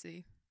pretty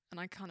easy, and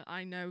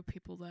I know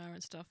people there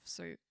and stuff,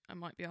 so I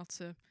might be able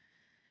to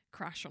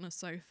crash on a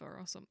sofa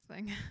or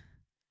something.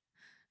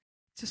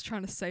 Just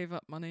trying to save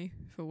up money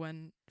for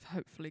when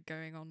hopefully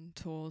going on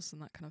tours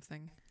and that kind of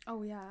thing.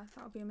 Oh yeah,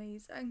 that would be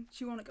amazing.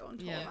 Do you want to go on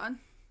tour, man?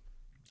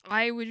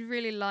 I would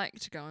really like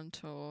to go on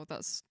tour.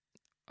 That's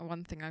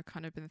one thing I've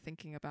kind of been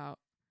thinking about.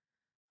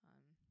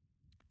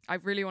 I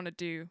really want to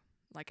do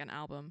like an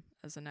album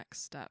as a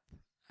next step,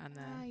 and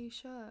then you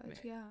should,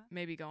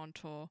 maybe go on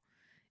tour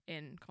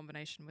in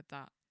combination with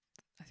that.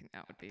 I think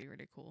that would be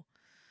really cool.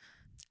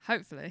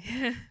 Hopefully,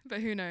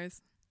 but who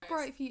knows?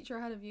 Bright future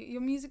ahead of you.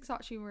 Your music's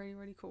actually really,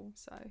 really cool.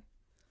 So,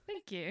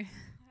 thank you.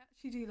 I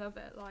actually do love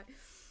it. Like,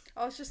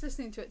 I was just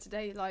listening to it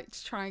today, like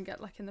to try and get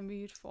like in the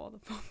mood for the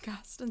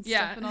podcast and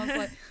stuff. And I was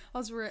like,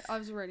 I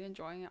was really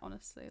enjoying it.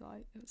 Honestly,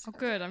 like it was. Oh,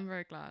 good. I'm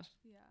very glad.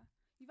 Yeah,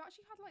 you've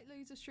actually had like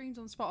loads of streams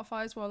on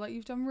Spotify as well. Like,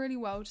 you've done really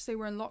well to say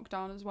we're in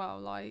lockdown as well.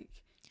 Like,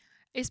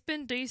 it's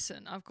been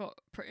decent. I've got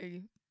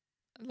pretty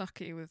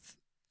lucky with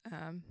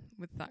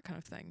that kind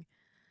of thing.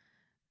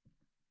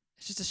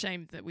 It's just a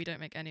shame that we don't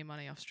make any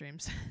money off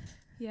streams.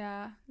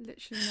 Yeah,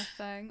 literally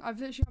nothing. I've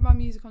literally had my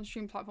music on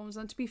stream platforms,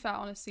 and to be fair,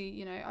 honestly,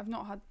 you know, I've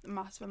not had a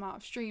massive amount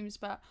of streams,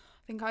 but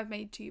I think I've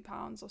made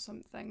 £2 or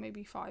something,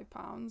 maybe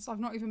 £5. I've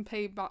not even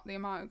paid back the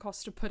amount it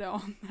cost to put it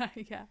on there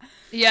yet.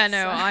 Yeah,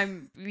 no,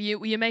 so.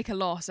 You make a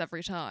loss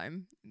every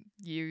time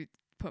you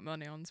put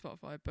money on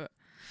Spotify, but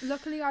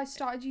luckily I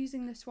started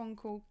using this one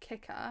called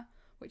Kicker,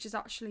 which is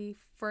actually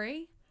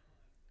free.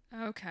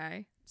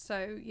 Okay.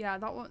 So yeah,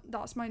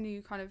 that's my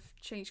new kind of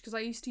change, because I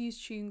used to use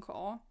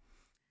TuneCore.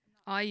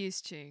 I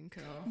use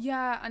TuneCore.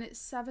 Yeah, and it's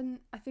 $7.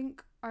 I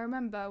think I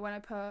remember when I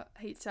put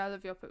Hate to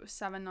Love You Up, it was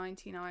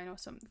 $7.99 or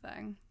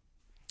something.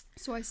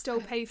 So I still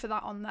pay for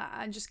that on there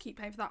and just keep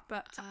paying for that.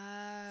 But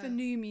for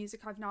new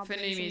music, I've now been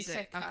using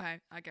Kicker.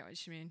 Okay, I get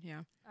what you mean.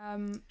 Yeah.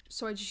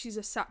 So I just use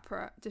a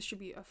separate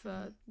distributor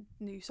for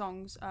new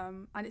songs.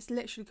 And it's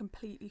literally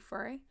completely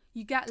free.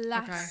 You get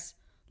less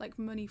like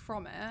money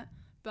from it,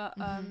 but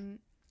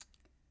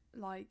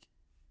like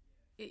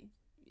it.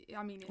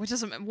 I mean, it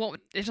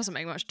doesn't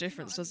make much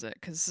difference, does it?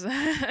 Because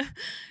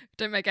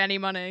don't make any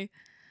money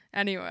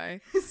anyway.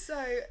 So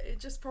it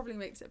just probably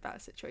makes it a better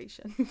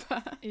situation.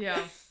 But yeah.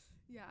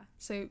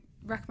 So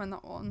recommend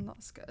that one.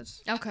 That's good.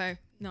 Okay,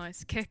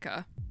 nice.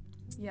 Kicker.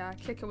 Yeah,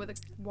 Kicker with a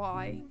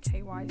Y,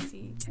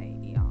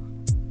 Kyckeer.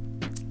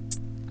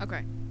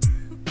 Okay.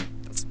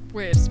 That's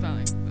weird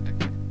spelling, but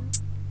okay.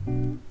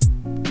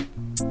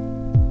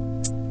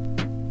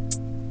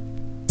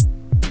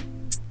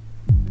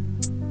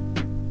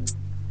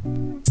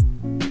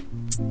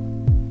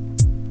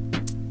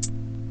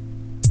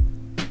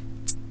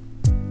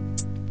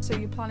 So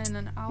you're planning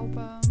an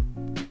album?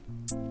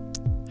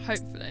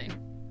 Hopefully.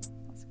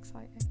 That's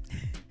exciting.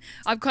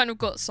 I've kind of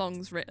got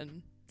songs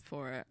written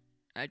for it.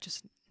 I've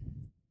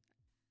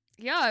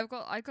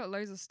got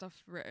loads of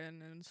stuff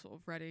written and sort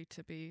of ready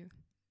to be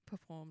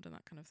performed and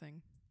that kind of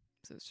thing.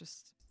 So it's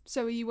just.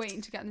 So are you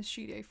waiting to get in the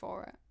studio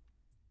for it?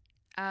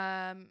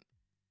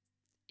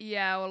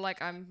 Yeah, well,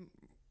 like I'm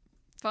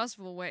first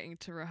of all waiting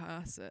to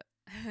rehearse it.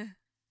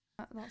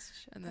 That's a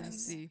shit and then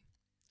see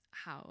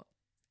how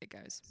it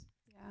goes.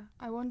 Yeah. Yeah,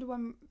 I wonder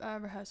when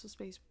rehearsal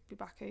space will be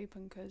back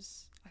open,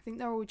 because I think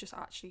they're all just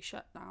actually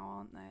shut now,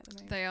 aren't they, at the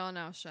moment? They are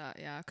now shut,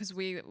 yeah, because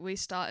we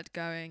started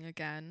going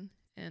again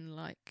in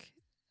like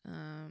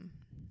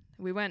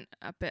we went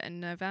a bit in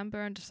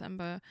November and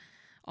December,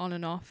 on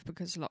and off,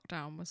 because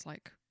lockdown was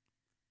like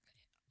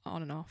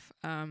on and off.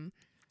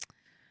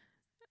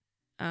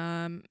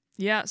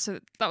 Yeah, so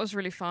that was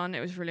really fun.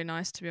 It was really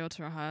nice to be able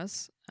to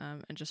rehearse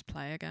and just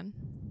play again.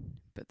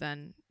 But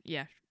then,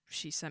 yeah,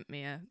 she sent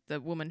me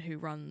the woman who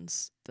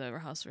runs the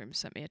rehearsal room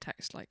sent me a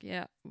text like,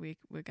 yeah, we're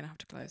gonna have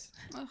to close.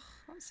 Ugh,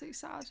 that's so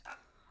sad.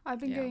 I've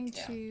been going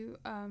to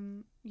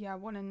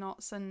one in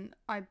Notts, and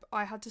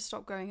I had to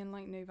stop going in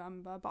like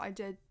November, but I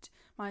did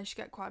manage to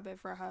get quite a bit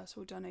of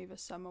rehearsal done over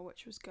summer,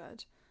 which was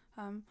good.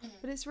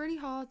 But it's really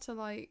hard to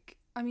like,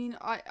 I mean,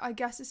 I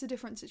guess it's a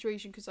different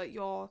situation because like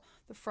you're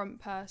the front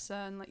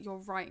person, like you're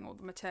writing all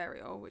the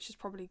material, which is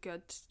probably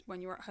good when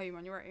you're at home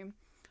on your own.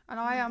 And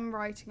I am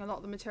writing a lot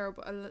of the material,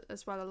 but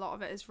as well, a lot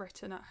of it is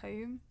written at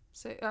home.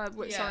 So,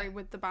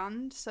 with the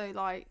band. So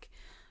like,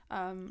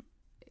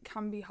 it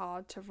can be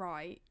hard to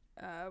write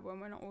when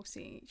we're not all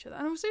seeing each other,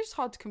 and also just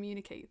hard to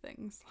communicate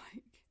things.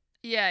 Like,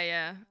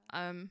 yeah.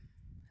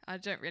 I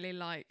don't really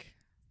like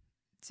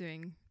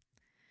doing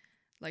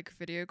like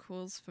video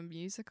calls for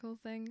musical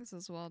things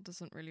as well.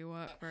 Doesn't really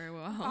work very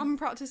well.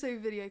 Practice over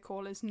video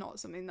call is not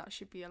something that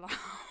should be allowed.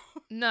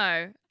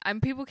 No,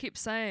 and people keep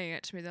saying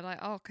it to me. They're like,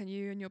 "Oh, can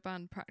you and your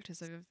band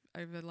practice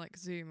over like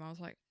Zoom?" I was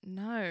like,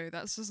 "No,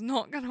 that's just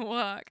not gonna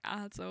work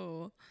at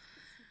all."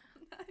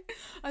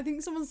 I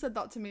think someone said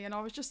that to me, and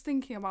I was just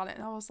thinking about it,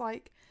 and I was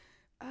like,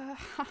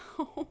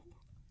 "How?"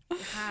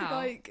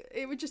 Like,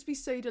 it would just be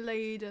so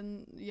delayed,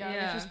 and it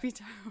would just be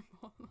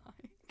terrible.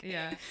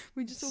 Like,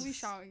 we'd just all be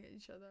shouting at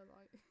each other, like.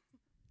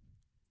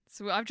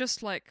 So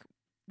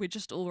we're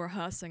just all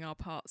rehearsing our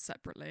parts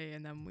separately,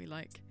 and then we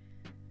like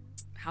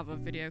have a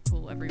video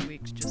call every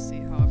week to just see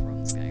how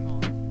everyone's going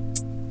on.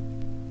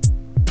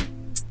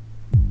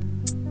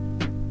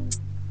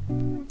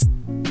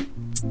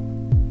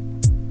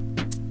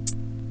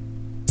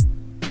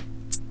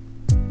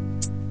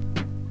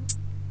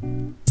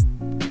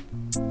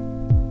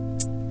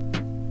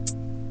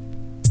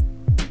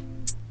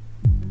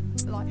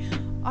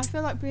 I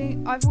feel like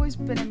I've always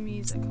been in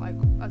music, like,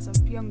 as a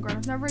younger, and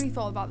I've never really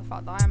thought about the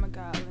fact that I am a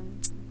girl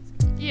and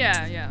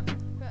Yeah.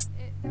 But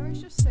there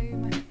is just so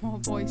many more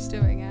boys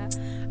doing it,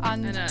 and I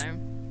know.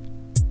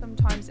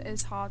 Sometimes it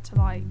is hard to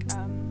like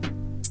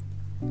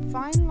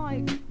find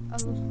like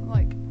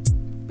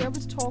be able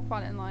to talk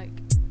about it in like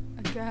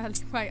a girly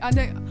way. I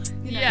know,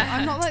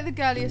 I'm not like the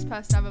girliest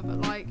person ever,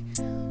 but like,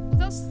 well,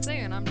 that's the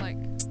thing, and I'm like,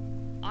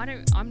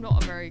 I'm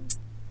not a very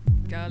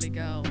girly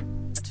girl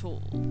at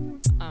all,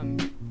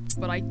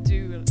 but I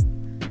do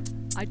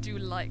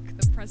like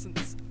the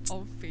presence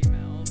of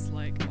females,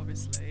 like,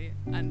 obviously,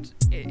 and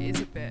it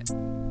is a bit,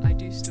 I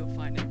do still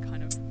find it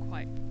kind of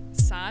quite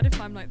sad if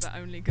I'm like the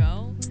only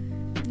girl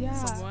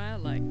somewhere,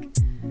 like,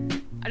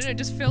 I don't know, it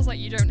just feels like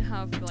you don't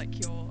have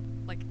like your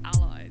like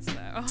allies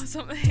there or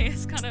something.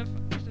 It's kind of,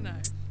 I don't know.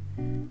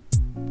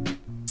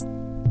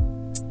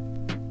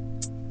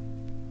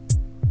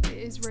 It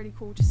is really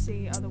cool to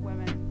see other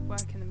women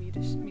work in the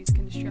music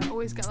industry. I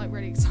always get like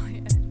really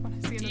excited when I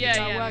see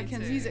another girl work in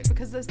music,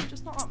 because there's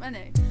just not that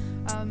many.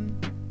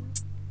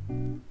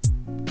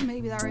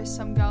 Maybe there is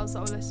some girls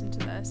that will listen to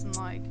this and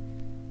like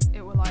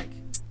it will like,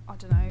 I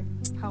don't know,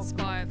 help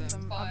inspire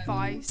them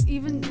advice,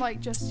 even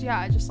like just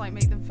like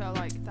make them feel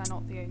like they're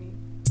not the only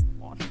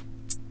one.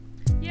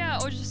 Yeah,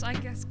 or just, I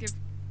guess, give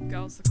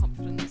girls the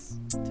confidence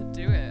to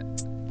do it.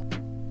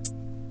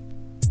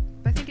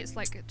 But I think it's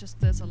like just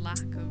there's a lack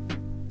of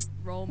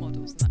role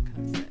models and that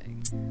kind of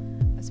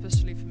thing,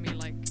 especially for me,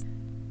 like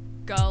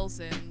girls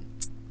in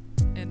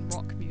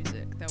rock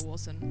music.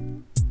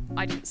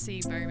 I didn't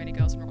see very many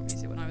girls in rock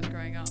music when I was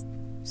growing up,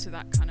 so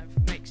that kind of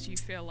makes you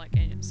feel like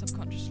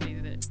subconsciously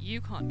that you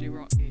can't do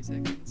rock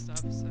music and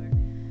stuff. So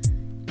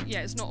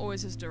yeah, it's not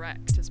always as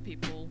direct as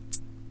people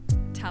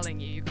telling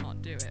you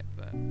can't do it,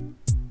 but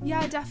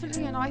yeah,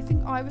 definitely. And I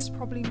think I was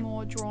probably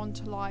more drawn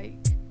to like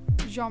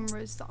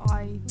genres that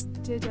I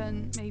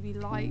didn't maybe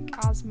like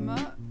as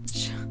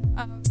much,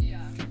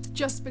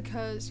 just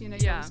because there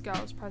was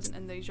girls present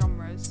in those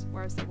genres,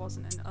 whereas there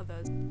wasn't in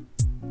others.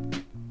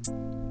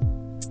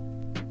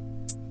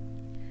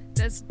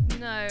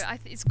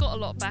 It's got a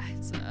lot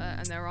better,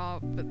 and there are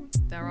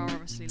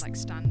obviously like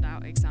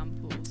standout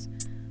examples,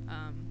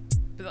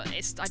 but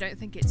I don't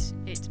think it's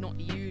not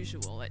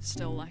usual. It's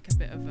still like a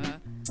bit of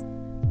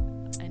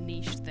a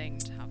niche thing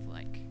to have,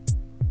 like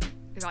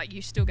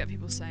you still get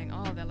people saying,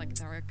 oh, they're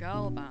a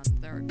girl band,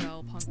 they're a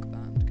girl punk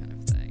band kind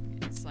of thing.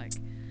 It's like,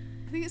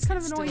 I think it's kind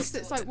of annoying because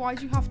it's like, why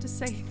do you have to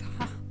say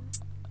that?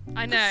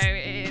 I know,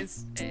 it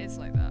is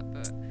like that,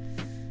 but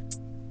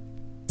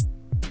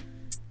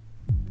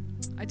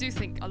I do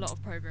think a lot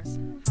of progress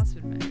has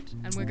been made,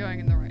 and we're going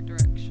in the right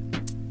direction.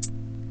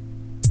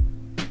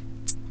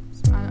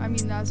 I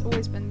mean, there's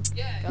always been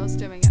girls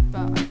doing it,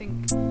 but I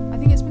think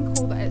it's been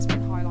cool that it's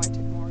been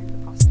highlighted more over the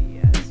past few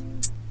years.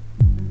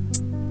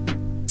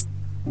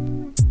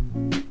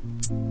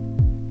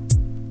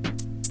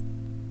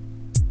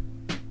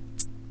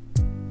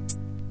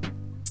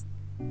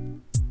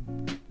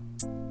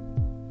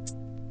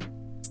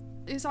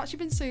 actually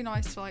been so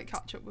nice to like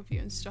catch up with you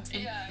and stuff.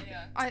 And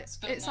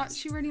it's nice.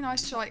 actually really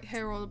nice to like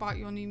hear all about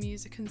your new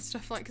music and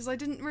stuff, like, because I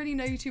didn't really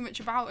know too much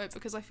about it,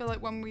 because I feel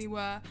like when we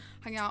were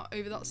hanging out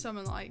over that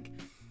summer, like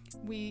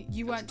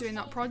you weren't doing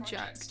that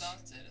project.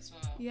 Started as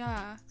well.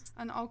 Yeah,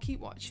 and I'll keep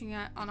watching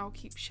it and I'll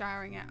keep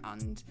sharing it,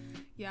 and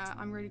yeah,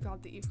 I'm really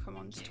glad that you've come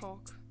on to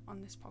talk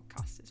on this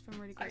podcast. It's been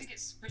really great. I think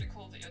it's really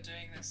cool that you're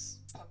doing this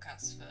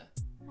podcast for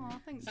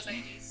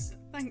ladies.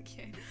 Thank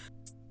you.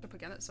 Up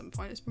again at some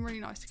point. It's been really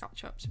nice to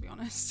catch up, to be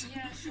honest.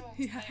 Yeah, sure.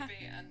 Yeah.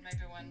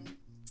 Maybe when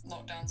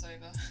lockdown's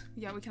over.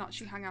 Yeah, we can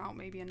actually hang out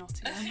maybe in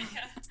Nottingham.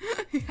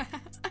 Yeah.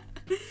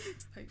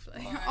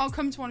 Hopefully. Right. I'll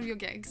come to one of your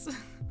gigs.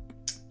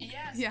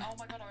 Yes. Yeah. Oh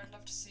my god, I would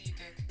love to see you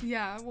gig.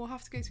 Yeah, we'll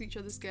have to go to each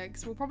other's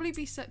gigs. We'll probably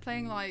be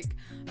playing like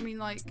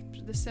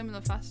the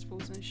similar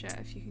festivals and shit,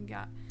 if you can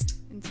get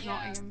into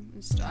Nottingham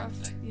and stuff.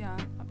 Perfect. Yeah,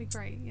 that'd be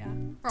great. Yeah.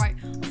 Right.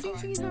 I'll see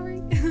you soon,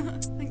 Harry.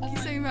 Thank you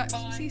so much.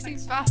 Bye. See you soon.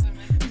 Thanks for having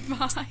me.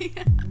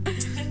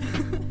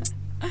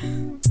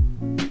 Bye.